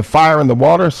between the fire and the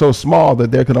water, so small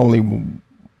that there could only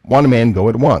one man go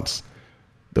at once.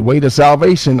 The way to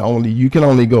salvation, you can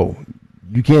only go.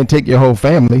 You can't take your whole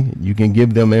family. You can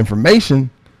give them information,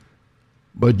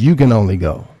 but you can only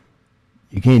go.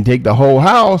 You can't take the whole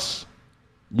house.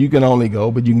 You can only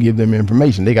go, but you can give them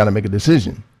information. They got to make a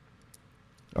decision.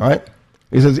 All right.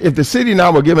 It says, if the city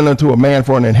now were given unto a man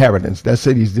for an inheritance, that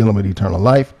city is dealing with eternal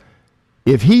life.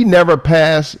 If he never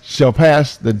shall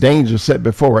pass the danger set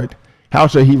before it, how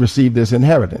shall he receive this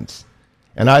inheritance?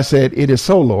 And I said, it is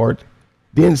so, Lord.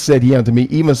 Then said he unto me,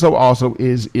 even so also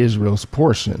is Israel's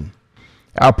portion.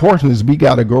 Our portion is we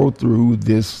got to go through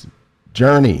this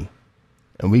journey,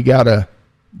 and we got to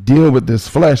deal with this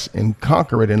flesh and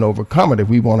conquer it and overcome it if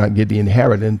we want to get the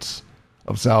inheritance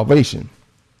of salvation.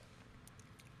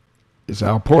 It's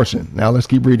our portion. Now let's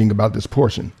keep reading about this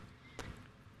portion.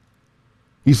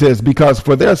 He says, because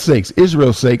for their sakes,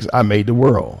 Israel's sakes, I made the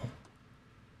world.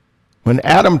 When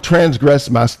Adam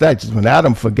transgressed my statutes, when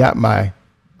Adam forgot my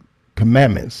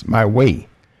commandments, my way,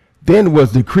 then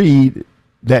was decreed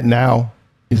that now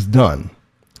is done.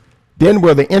 Then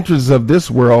were the entrances of this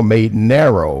world made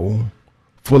narrow,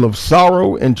 full of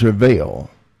sorrow and travail.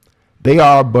 They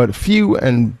are but few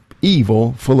and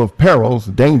evil, full of perils,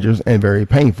 dangers, and very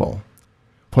painful.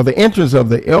 For the entrance of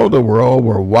the elder world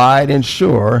were wide and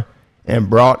sure, and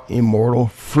brought immortal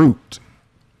fruit.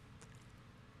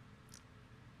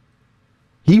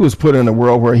 He was put in a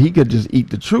world where he could just eat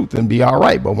the truth and be all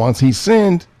right. But once he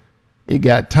sinned, it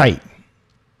got tight.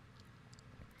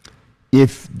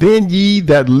 If then ye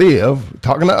that live,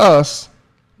 talking to us,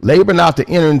 labor not to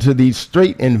enter into these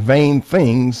straight and vain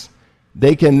things,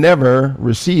 they can never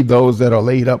receive those that are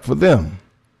laid up for them.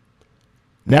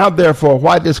 Now therefore,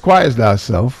 why disquietest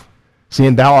thyself,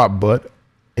 seeing thou art but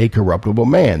a corruptible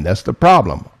man? That's the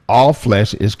problem. All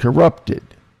flesh is corrupted.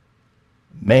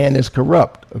 Man is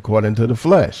corrupt according to the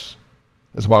flesh.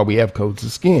 That's why we have coats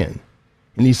of skin.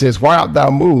 And he says, why art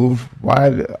thou moved?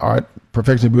 Why art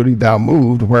perfection of beauty thou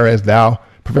moved, whereas thou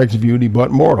perfection of beauty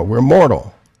but mortal? We're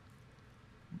mortal.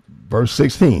 Verse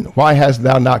 16, why hast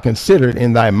thou not considered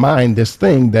in thy mind this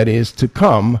thing that is to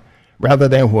come rather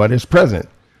than what is present?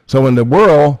 So in the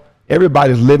world,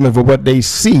 everybody's living for what they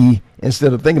see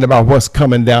instead of thinking about what's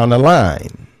coming down the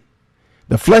line.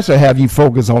 The flesh will have you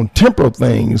focus on temporal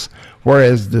things,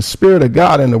 whereas the Spirit of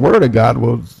God and the Word of God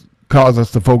will cause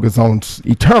us to focus on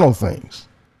eternal things.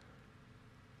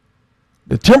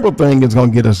 The temporal thing is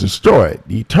going to get us destroyed.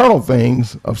 The eternal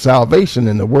things of salvation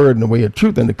and the Word and the way of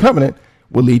truth and the covenant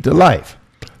will lead to life.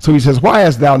 So he says, why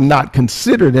hast thou not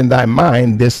considered in thy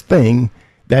mind this thing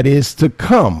that is to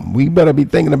come? We better be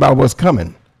thinking about what's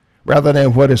coming rather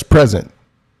than what is present.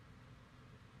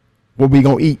 What we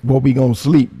going to eat, what we going to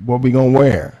sleep, what we going to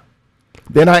wear.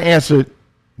 Then answered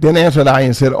I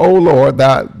and said, O Lord,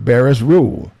 thou bearest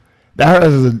rule.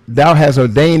 Thou hast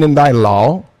ordained in thy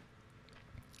law.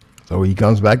 So he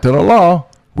comes back to the law,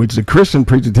 which the Christian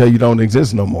preacher tell you don't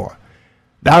exist no more.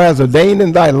 Thou hast ordained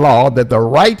in thy law that the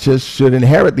righteous should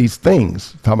inherit these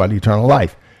things, talking about eternal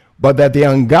life, but that the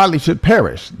ungodly should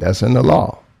perish. That's in the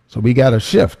law. So we got to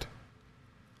shift.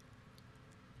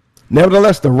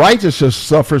 Nevertheless, the righteous shall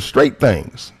suffer straight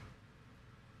things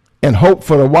and hope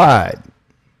for the wide.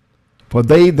 For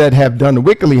they that have done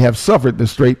wickedly have suffered the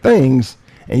straight things,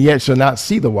 and yet shall not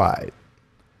see the wide.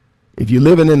 If you're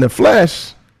living in the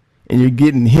flesh and you're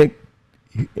getting hit,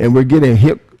 and we're getting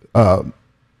hit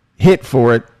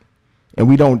for it, and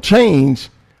we don't change,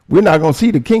 we're not going to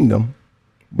see the kingdom.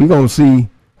 We're going to see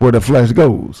where the flesh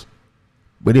goes.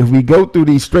 But if we go through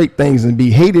these straight things and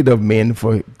be hated of men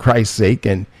for Christ's sake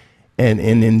and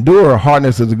endure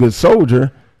hardness as a good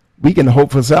soldier, we can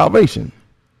hope for salvation.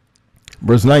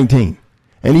 Verse 19,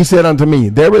 and he said unto me,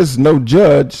 there is no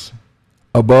judge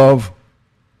above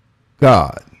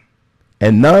God.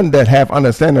 and none that have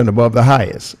understanding above the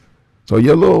highest. So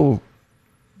your little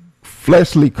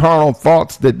fleshly carnal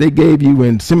thoughts that they gave you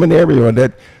in seminary or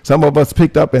that some of us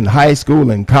picked up in high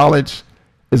school and college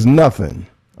is nothing.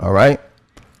 All right.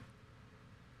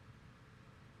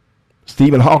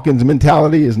 Stephen Hawking's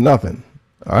mentality is nothing.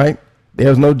 All right.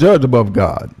 There's no judge above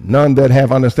God, none that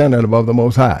have understanding above the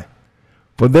Most High.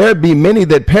 For there be many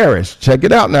that perish. Check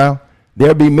it out now.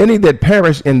 There be many that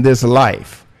perish in this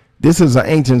life. This is an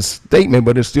ancient statement,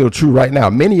 but it's still true right now.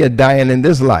 Many are dying in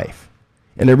this life.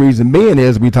 And the reason being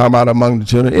is, we talk about among the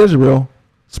children of Israel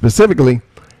specifically,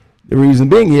 the reason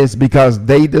being is because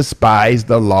they despise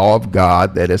the law of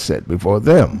God that is set before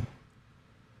them.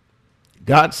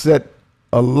 God set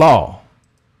a law,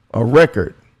 a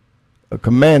record, a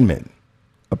commandment,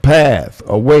 a path,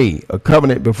 a way, a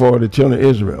covenant before the children of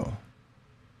Israel.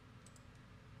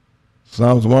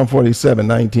 Psalms 147,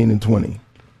 19 and 20.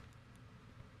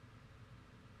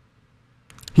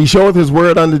 He showeth his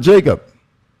word unto Jacob,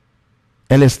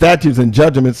 and his statutes and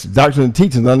judgments, doctrines and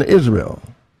teachings unto Israel.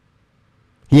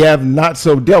 He have not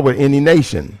so dealt with any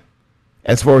nation.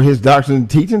 As for his doctrines and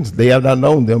teachings, they have not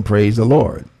known them. Praise the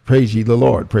Lord. Praise ye the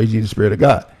Lord. Praise ye the Spirit of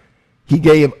God. He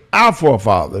gave our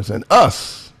forefathers and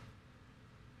us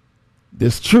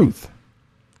this truth.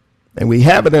 And we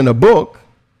have it in a book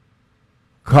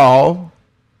called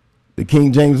the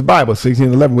King James Bible,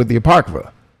 1611 with the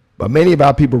Apocrypha. But many of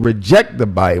our people reject the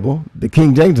Bible, the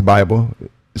King James Bible,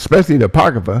 especially the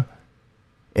Apocrypha,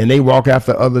 and they walk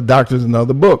after other doctrines and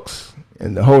other books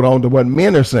and hold on to what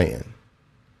men are saying,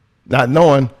 not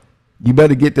knowing you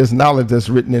better get this knowledge that's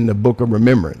written in the book of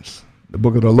remembrance, the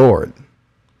book of the Lord.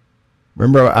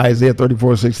 Remember, Isaiah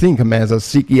 34:16 commands us,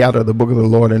 seek ye out of the book of the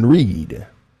Lord and read.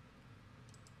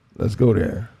 Let's go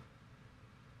there.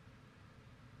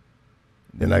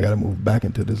 Then I got to move back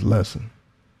into this lesson.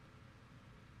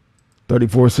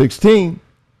 34:16.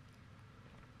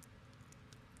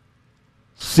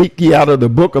 Seek ye out of the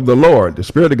book of the Lord, the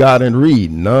Spirit of God, and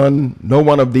read. No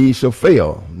one of these shall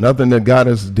fail. Nothing that God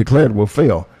has declared will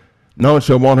fail. None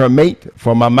shall want her mate,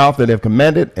 for my mouth that have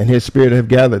commanded, and his spirit have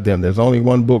gathered them. There's only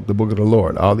one book, the book of the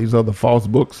Lord. All these other false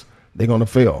books, they're going to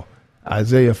fail.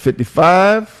 Isaiah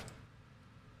 55.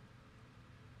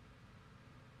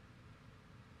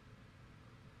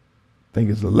 I think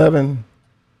it's 11.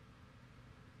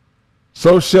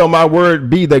 So shall my word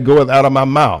be that goeth out of my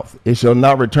mouth. It shall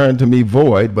not return to me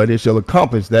void, but it shall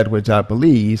accomplish that which I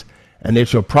please, and it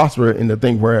shall prosper in the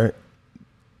thing whereto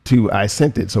I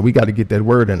sent it. So we got to get that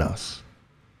word in us.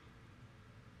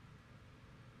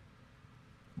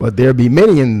 But there be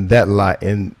many in that life,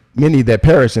 and many that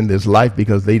perish in this life,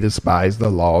 because they despise the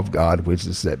law of God which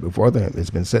is set before them. It's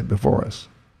been set before us,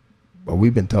 but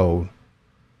we've been told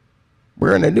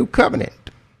we're in a new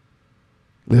covenant.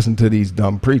 Listen to these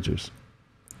dumb preachers.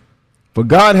 For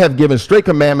God hath given straight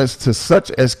commandments to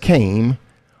such as came,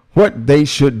 what they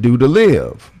should do to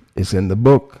live. It's in the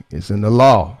book. It's in the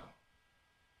law.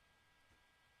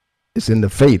 It's in the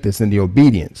faith. It's in the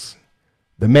obedience.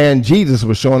 The man Jesus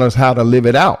was showing us how to live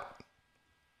it out.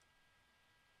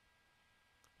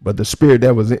 But the spirit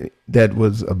that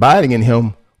was abiding in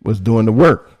him was doing the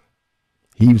work.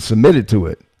 He submitted to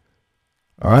it.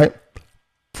 All right.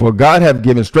 For God hath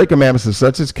given straight commandments to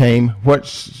such as came, what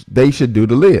they should do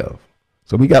to live.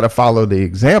 So we got to follow the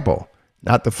example,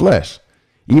 not the flesh,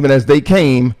 even as they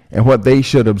came, and what they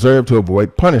should observe to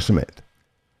avoid punishment.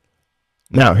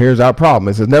 Now, here's our problem.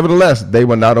 It says, nevertheless, they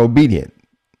were not obedient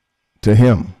to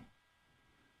him.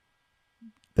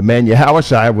 The man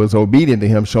Yahushua was obedient to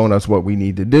him, showing us what we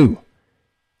need to do.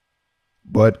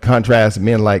 But contrast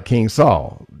men like King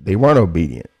Saul. They weren't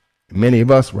obedient. Many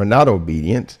of us were not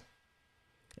obedient.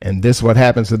 And this is what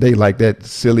happens today, like that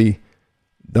silly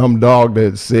dumb dog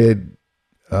that said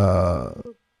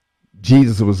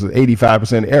Jesus was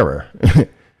 85% error.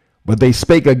 But they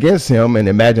spake against him and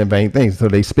imagined vain things. So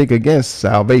they speak against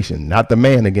salvation, not the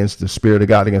man, against the Spirit of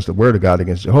God, against the word of God,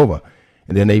 against Jehovah.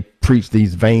 And then they preach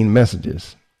these vain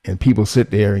messages, and people sit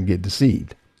there and get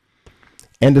deceived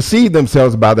and deceive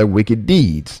themselves by their wicked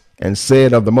deeds, and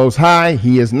said of the Most High,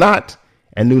 he is not,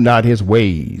 and knew not his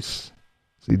ways.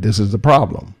 See, this is the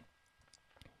problem.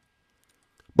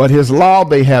 But his law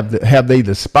they have they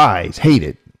despised,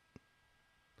 hated,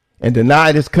 and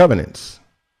denied his covenants.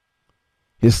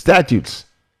 His statutes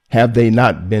have they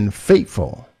not been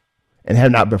faithful, and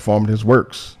have not performed his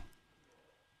works.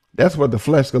 That's what the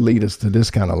flesh will lead us to, this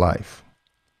kind of life.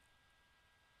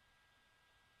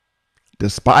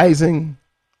 Despising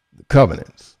the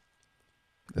covenants,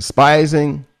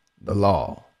 despising the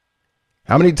law.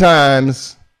 How many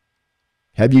times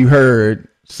have you heard,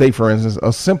 say for instance,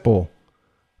 a simple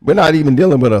We're not even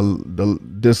dealing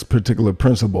with this particular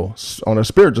principle on a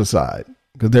spiritual side,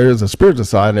 because there is a spiritual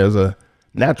side and there's a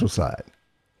natural side.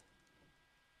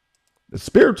 The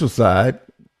spiritual side,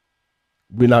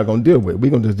 we're not going to deal with.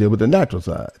 We're going to just deal with the natural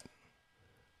side.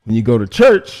 When you go to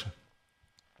church,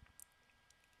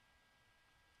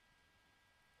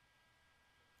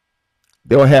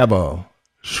 they'll have a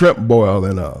shrimp boil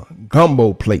and a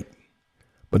gumbo plate.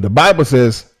 But the Bible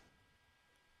says,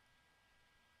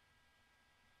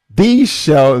 these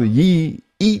shall ye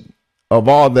eat of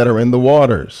all that are in the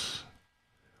waters,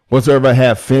 whatsoever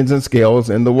have fins and scales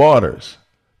in the waters.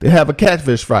 They have a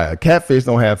catfish fry. A catfish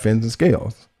don't have fins and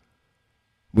scales.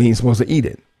 We ain't supposed to eat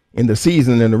it. In the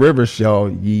season in the rivers shall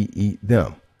ye eat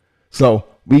them. So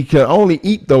we can only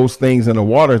eat those things in the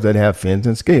waters that have fins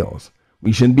and scales.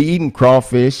 We shouldn't be eating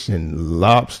crawfish and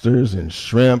lobsters and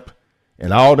shrimp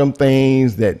and all them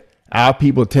things that our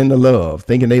people tend to love,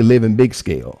 thinking they live in big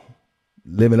scale,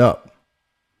 living up.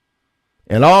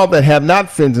 And all that have not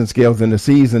fins and scales in the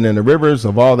seas and in the rivers,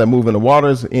 of all that move in the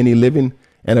waters, any living,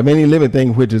 and of any living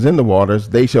thing which is in the waters,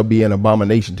 they shall be an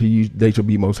abomination to you. They shall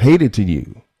be most hated to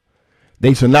you.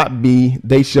 They shall be,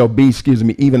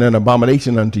 even an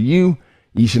abomination unto you.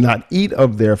 Ye shall not eat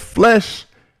of their flesh,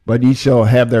 but ye shall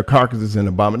have their carcasses in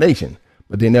abomination.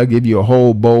 But then they'll give you a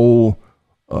whole bowl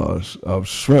of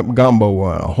shrimp gumbo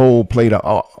or a whole plate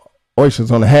of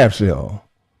oysters on a half shell.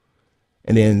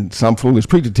 And then some foolish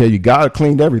preacher tell you God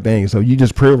cleaned everything, so you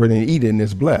just pray over it and eat it and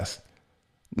it's blessed.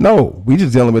 No, we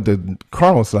just dealing with the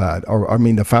carnal side,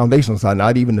 the foundational side,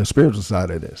 not even the spiritual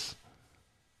side of this.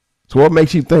 So what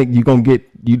makes you think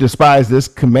you despise this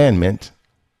commandment,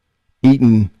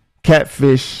 eating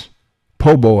catfish,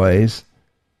 po' boys,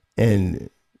 and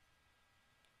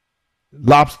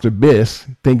lobster bisque,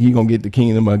 think you're going to get the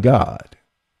kingdom of God?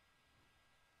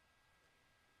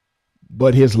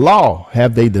 But his law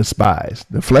have they despised.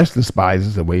 The flesh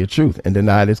despises the way of truth and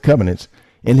denied his covenants.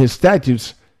 In his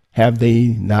statutes have they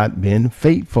not been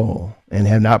faithful and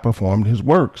have not performed his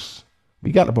works.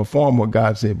 We got to perform what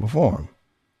God said perform,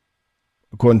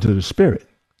 according to the Spirit.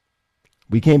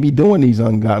 We can't be doing these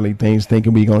ungodly things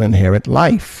thinking we're going to inherit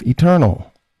life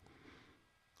eternal.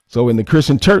 So in the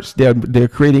Christian church, they're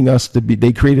creating us to be,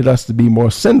 they created us to be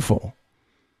more sinful,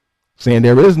 saying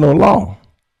there is no law.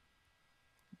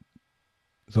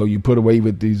 So you put away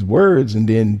with these words and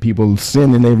then people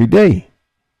sinning every day,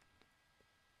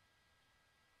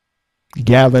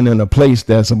 gathering in a place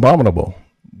that's abominable.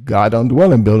 God don't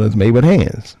dwell in buildings made with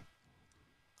hands.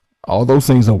 All those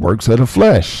things are works of the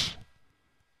flesh,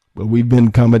 but we've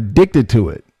become addicted to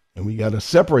it and we got to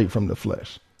separate from the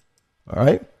flesh. All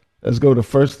right, let's go to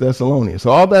 1 Thessalonians. So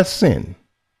all that's sin.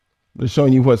 We're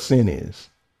showing you what sin is.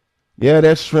 Yeah,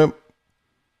 that shrimp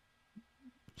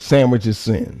sandwich is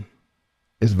sin.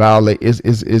 It's violate.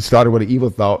 It started with an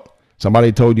evil thought.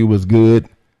 Somebody told you it was good.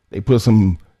 They put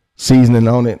some seasoning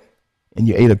on it and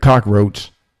you ate a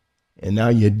cockroach and now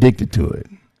you're addicted to it.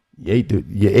 You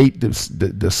ate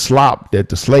the slop that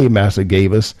the slave master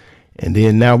gave us, and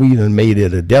then now we done made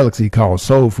it a delicacy called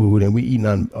soul food, and we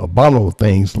eating abominable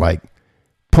things like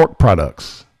pork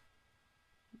products,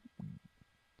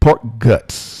 pork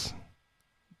guts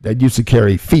that used to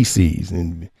carry feces,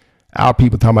 and our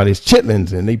people talking about it's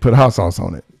chitlins, and they put hot sauce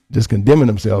on it, just condemning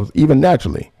themselves even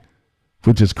naturally,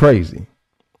 which is crazy.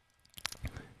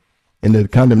 And the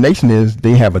condemnation is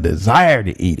they have a desire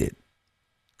to eat it.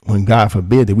 When God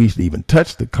forbid that we should even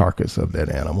touch the carcass of that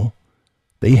animal,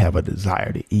 they have a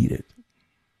desire to eat it.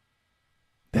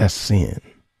 That's sin.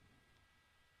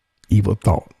 Evil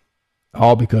thought.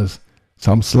 All because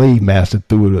some slave master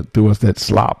threw us that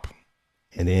slop.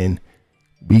 And then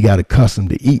we got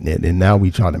accustomed to eating it. And now we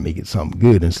try to make it something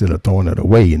good instead of throwing it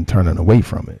away and turning away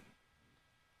from it.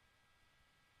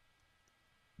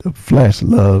 The flesh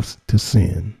loves to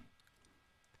sin.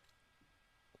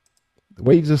 The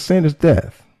wages of sin is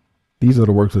death. These are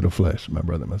the works of the flesh, my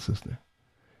brother, my sister.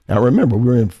 Now remember,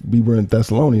 we were in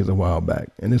Thessalonians a while back,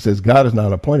 and it says God has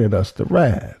not appointed us to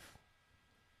wrath.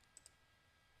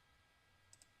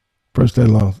 1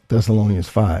 Thessalonians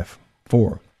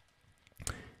 5:4.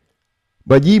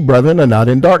 But ye, brethren, are not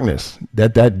in darkness,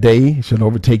 that day should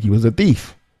overtake you as a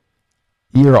thief.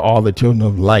 Ye are all the children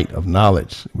of light, of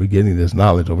knowledge. We're getting this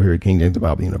knowledge over here at King James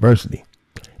Bible University.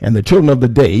 And the children of the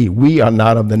day, we are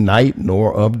not of the night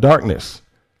nor of darkness.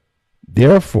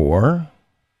 Therefore,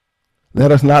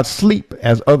 let us not sleep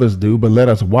as others do, but let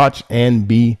us watch and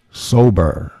be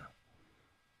sober.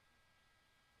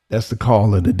 That's the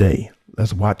call of the day.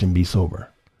 Let's watch and be sober.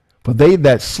 For they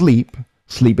that sleep,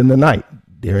 sleep in the night.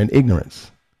 They're in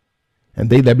ignorance. And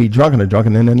they that be drunken are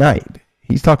drunken in the night.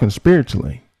 He's talking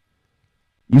spiritually.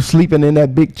 You sleeping in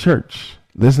that big church.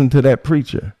 Listen to that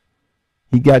preacher.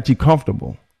 He got you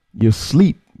comfortable. You're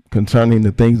asleep concerning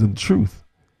the things of the truth.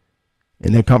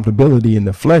 And that comfortability in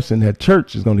the flesh in that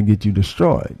church is going to get you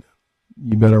destroyed.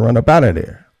 You better run up out of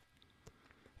there.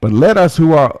 But let us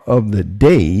who are of the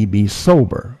day be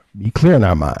sober, be clear in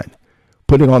our mind,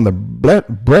 putting on the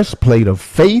breastplate of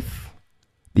faith.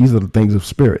 These are the things of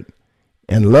spirit,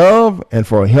 and love, and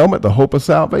for a helmet, the hope of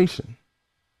salvation.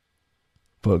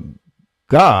 For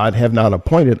God have not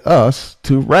appointed us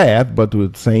to wrath, but to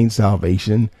obtain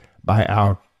salvation by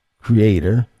our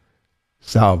Creator,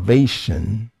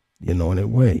 salvation the anointed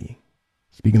way.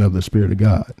 Speaking of the Spirit of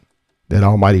God, that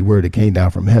almighty word that came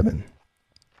down from heaven.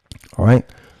 All right,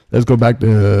 let's go back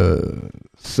to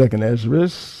 2nd Ezra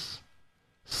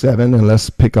 7, and let's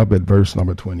pick up at verse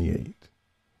number 28.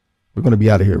 We're going to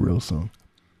be out of here real soon.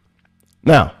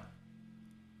 Now,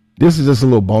 this is just a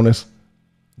little bonus.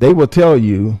 They will tell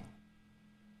you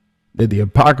that the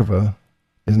Apocrypha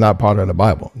is not part of the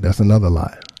Bible. That's another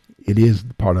lie. It is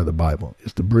part of the Bible.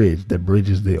 It's the bridge that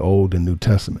bridges the Old and New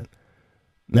Testament.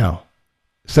 Now,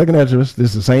 2nd Ezra, this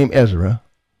is the same Ezra,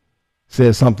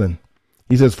 says something.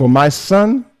 He says, for my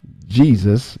son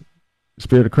Jesus,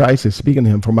 Spirit of Christ is speaking to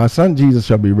him, for my son Jesus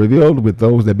shall be revealed with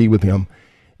those that be with him,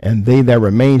 and they that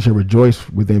remain shall rejoice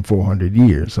within 400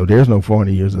 years. So there's no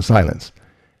 400 years of silence.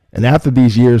 And after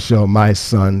these years shall my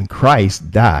son Christ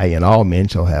die, and all men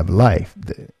shall have life.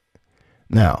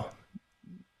 Now,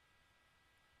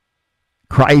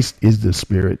 Christ is the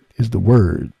Spirit, is the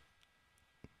Word.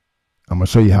 I'm going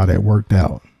to show you how that worked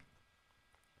out.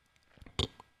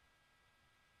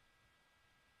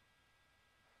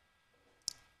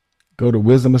 Go to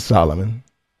Wisdom of Solomon,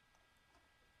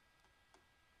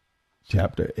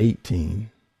 chapter 18,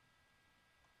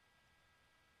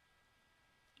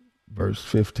 verse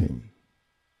 15.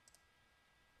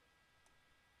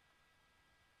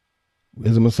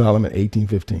 Wisdom of Solomon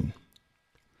 18:15.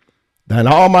 Thine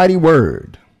almighty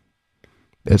word,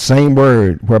 that same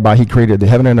word whereby he created the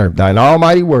heaven and earth, thine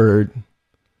almighty word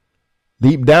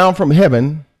leaped down from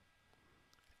heaven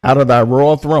out of thy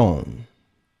royal throne,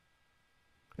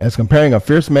 as comparing a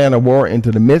fierce man of war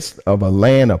into the midst of a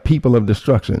land of people of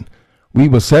destruction. We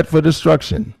were set for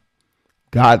destruction.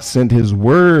 God sent his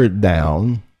word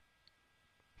down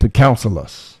to counsel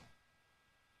us,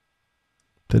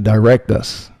 to direct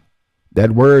us.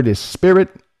 That word is spirit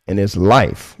and is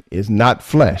life, is not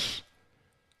flesh.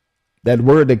 That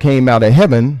word that came out of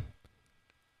heaven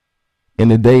in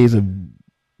the days of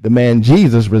the man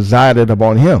Jesus resided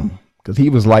upon him, because he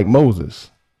was like Moses,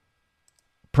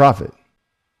 prophet.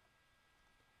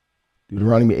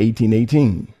 Deuteronomy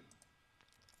 18:18.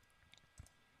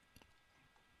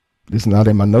 This is not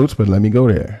in my notes, but let me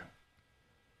go there.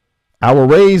 I will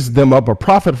raise them up a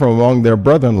prophet from among their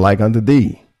brethren like unto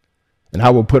thee, and I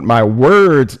will put my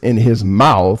words in his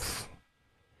mouth,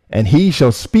 and he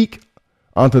shall speak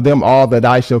unto them all that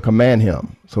I shall command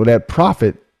him. So that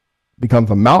prophet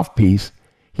becomes a mouthpiece.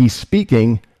 He's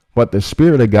speaking what the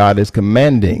Spirit of God is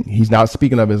commanding. He's not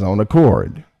speaking of his own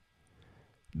accord.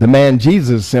 The man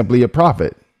Jesus is simply a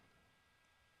prophet,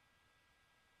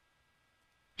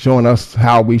 showing us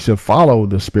how we should follow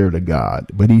the Spirit of God,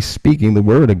 but he's speaking the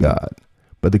word of God.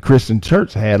 But the Christian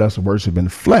church had us worshiping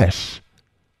flesh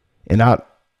and not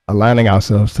aligning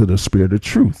ourselves to the Spirit of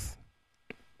truth.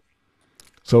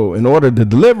 So in order to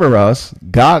deliver us,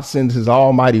 God sends his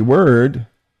almighty word,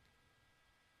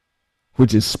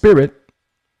 which is spirit,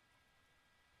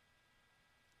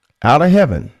 out of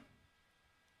heaven,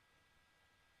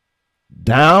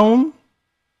 down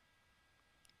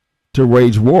to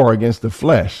wage war against the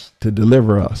flesh, to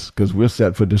deliver us, because we're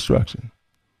set for destruction.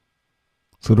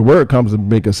 So the word comes to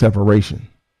make a separation.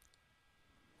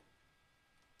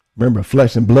 Remember,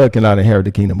 flesh and blood cannot inherit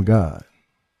the kingdom of God.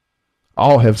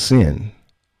 All have sinned.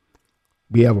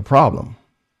 We have a problem.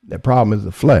 That problem is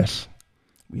the flesh.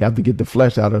 We have to get the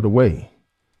flesh out of the way.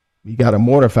 We got to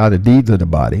mortify the deeds of the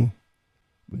body.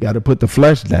 We got to put the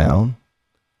flesh down.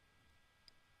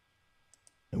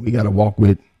 And we got to walk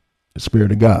with the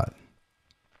Spirit of God.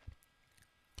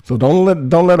 So don't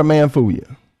let a man fool you.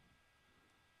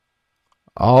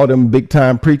 All them big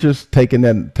time preachers taking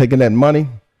that money,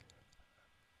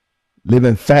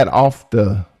 living fat off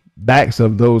the backs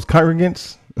of those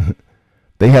congregants,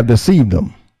 they have deceived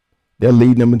them. They're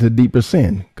leading them into deeper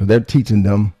sin because they're teaching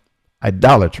them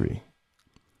idolatry.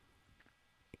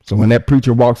 So when that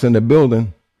preacher walks in the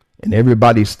building and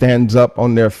everybody stands up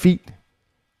on their feet,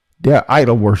 they're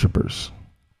idol worshipers,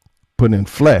 putting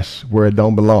flesh where it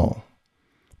don't belong.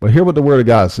 But hear what the word of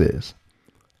God says.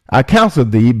 I counsel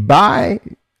thee, buy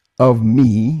of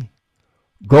me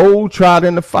gold tried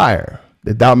in the fire,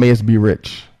 that thou mayest be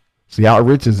rich. See, our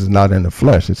riches is not in the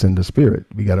flesh, it's in the spirit.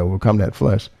 We got to overcome that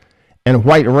flesh. And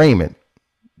white raiment,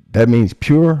 that means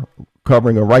pure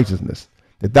covering of righteousness,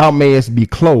 that thou mayest be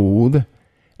clothed,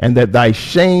 and that the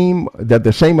shame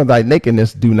of thy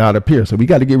nakedness do not appear. So we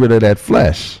got to get rid of that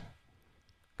flesh,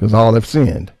 because all have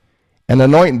sinned. And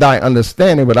anoint thy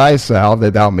understanding with eye salve,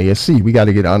 that thou mayest see. We got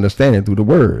to get understanding through the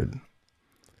word.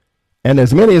 And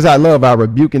as many as I love, I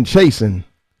rebuke and chasten.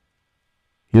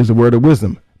 Here's the word of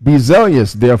wisdom. Be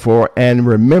zealous, therefore, and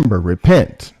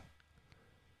repent.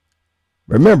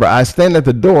 Remember, I stand at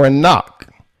the door and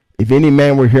knock. If any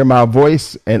man will hear my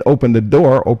voice and open the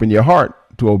door, open your heart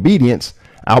to obedience,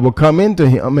 I will come into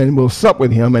him and will sup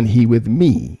with him and he with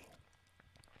me.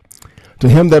 To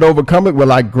him that overcometh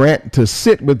will I grant to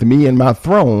sit with me in my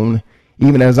throne,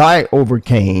 even as I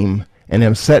overcame and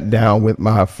am set down with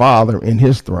my Father in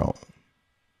his throne.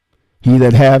 He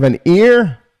that have an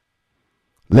ear,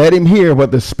 let him hear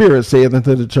what the Spirit saith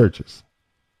unto the churches.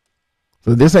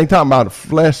 So this ain't talking about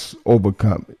flesh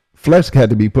overcome. Flesh had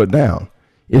to be put down.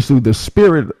 It's through the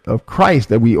Spirit of Christ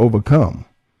that we overcome.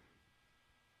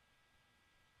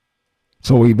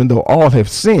 So even though all have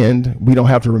sinned, we don't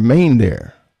have to remain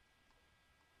there.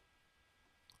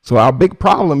 So our big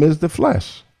problem is the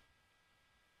flesh.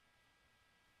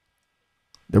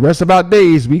 The rest of our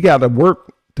days, we got to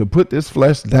work to put this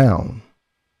flesh down,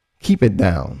 keep it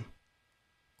down,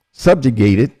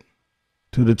 subjugate it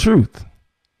to the truth.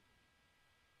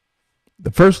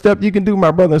 The first step you can do,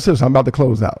 my brother and sister, I'm about to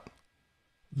close out.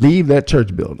 Leave that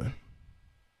church building.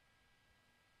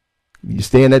 You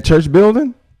stay in that church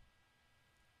building,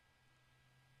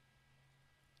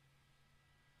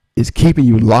 it's keeping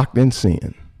you locked in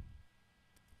sin.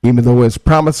 Even though it's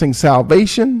promising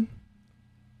salvation,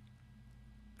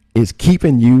 it's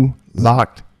keeping you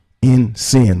locked in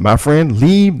sin. My friend,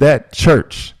 leave that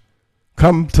church.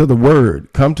 Come to the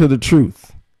word. Come to the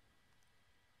truth.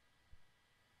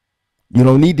 You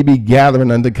don't need to be gathering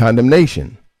under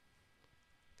condemnation.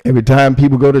 Every time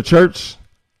people go to church,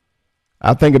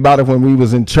 I think about it when we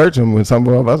was in church, and when some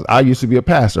of us, I used to be a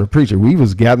pastor, a preacher, we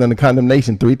was gathering the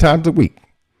condemnation 3 times a week,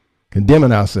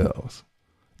 condemning ourselves,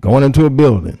 going into a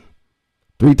building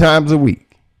 3 times a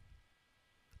week,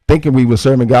 thinking we were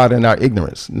serving God in our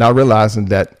ignorance, not realizing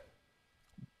that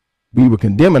we were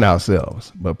condemning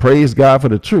ourselves. But praise God for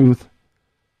the truth.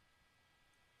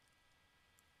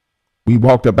 We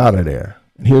walked up out of there.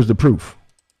 And here's the proof.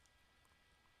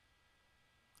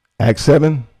 Acts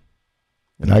 7,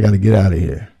 and I got to get out of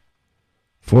here.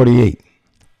 48.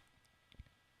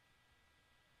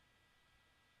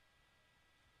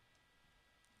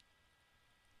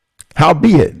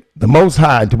 Howbeit, the Most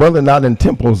High dwelleth not in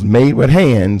temples made with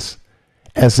hands,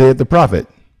 as saith the prophet.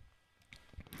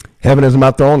 Heaven is my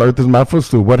throne, earth is my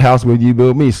footstool. What house will you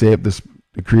build me, saith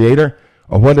the Creator?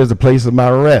 Or what is the place of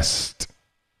my rest?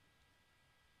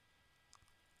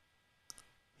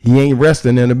 He ain't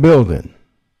resting in a building.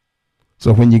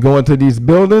 So when you go into these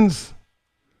buildings,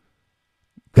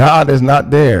 God is not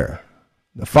there.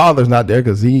 The Father's not there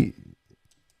because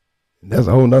that's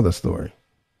a whole nother story.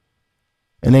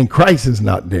 And then Christ is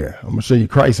not there. I'm going to show you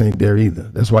Christ ain't there either.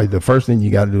 That's why the first thing you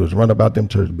got to do is run about them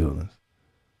church buildings.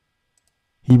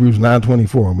 Hebrews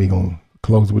 9:24, and we're going to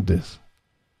close with this.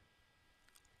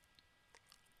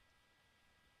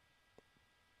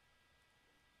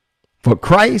 For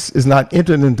Christ is not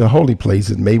entered into holy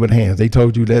places made with hands. They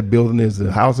told you that building is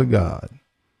the house of God.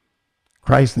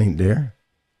 Christ ain't there.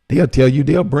 They'll tell you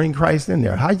they'll bring Christ in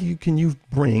there. How can you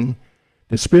bring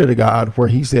the Spirit of God where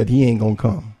he said he ain't going to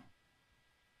come?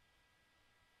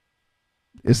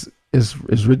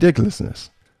 It's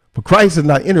ridiculousness. For Christ is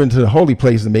not entered into the holy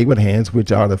places made with hands,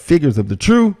 which are the figures of the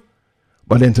true,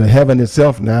 but into heaven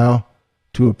itself now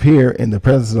to appear in the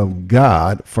presence of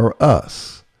God for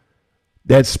us.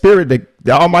 That Spirit,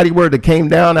 the Almighty Word that came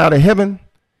down out of heaven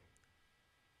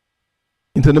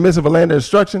into the midst of a land of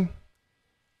destruction,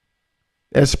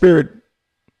 that Spirit,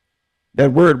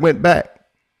 that Word went back.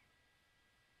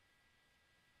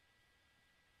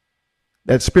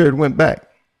 That Spirit went back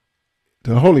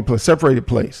to the holy place, separated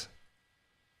place,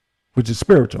 which is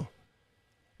spiritual.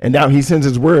 And now he sends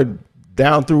his word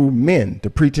down through men to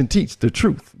preach and teach the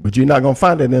truth. But you're not going to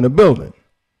find it in a building.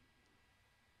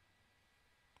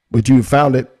 But you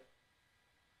found it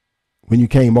when you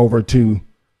came over to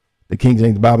the King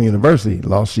James Bible University,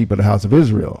 Lost Sheep of the House of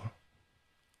Israel.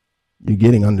 You're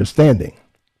getting understanding.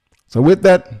 So with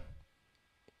that,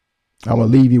 I'm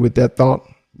going to leave you with that thought.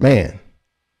 Man,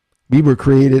 we were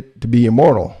created to be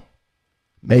immortal,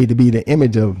 made to be the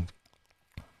image of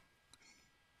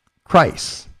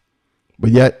Christ,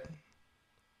 but yet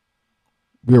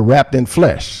we're wrapped in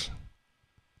flesh,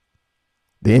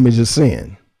 the image of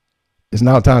sin. It's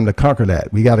now time to conquer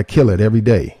that. We got to kill it every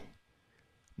day.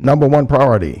 Number one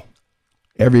priority,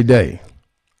 every day,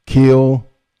 kill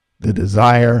the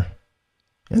desire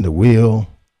and the will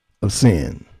of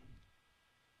sin.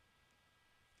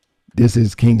 This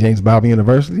is King James Bible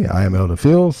University. I am Elder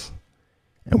Fields.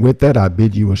 And with that, I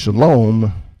bid you a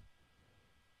shalom.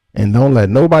 And don't let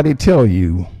nobody tell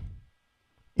you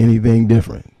anything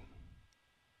different.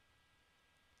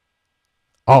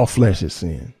 All flesh is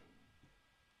sin.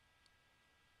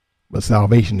 But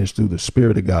salvation is through the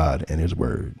Spirit of God and his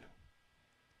word.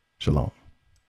 Shalom.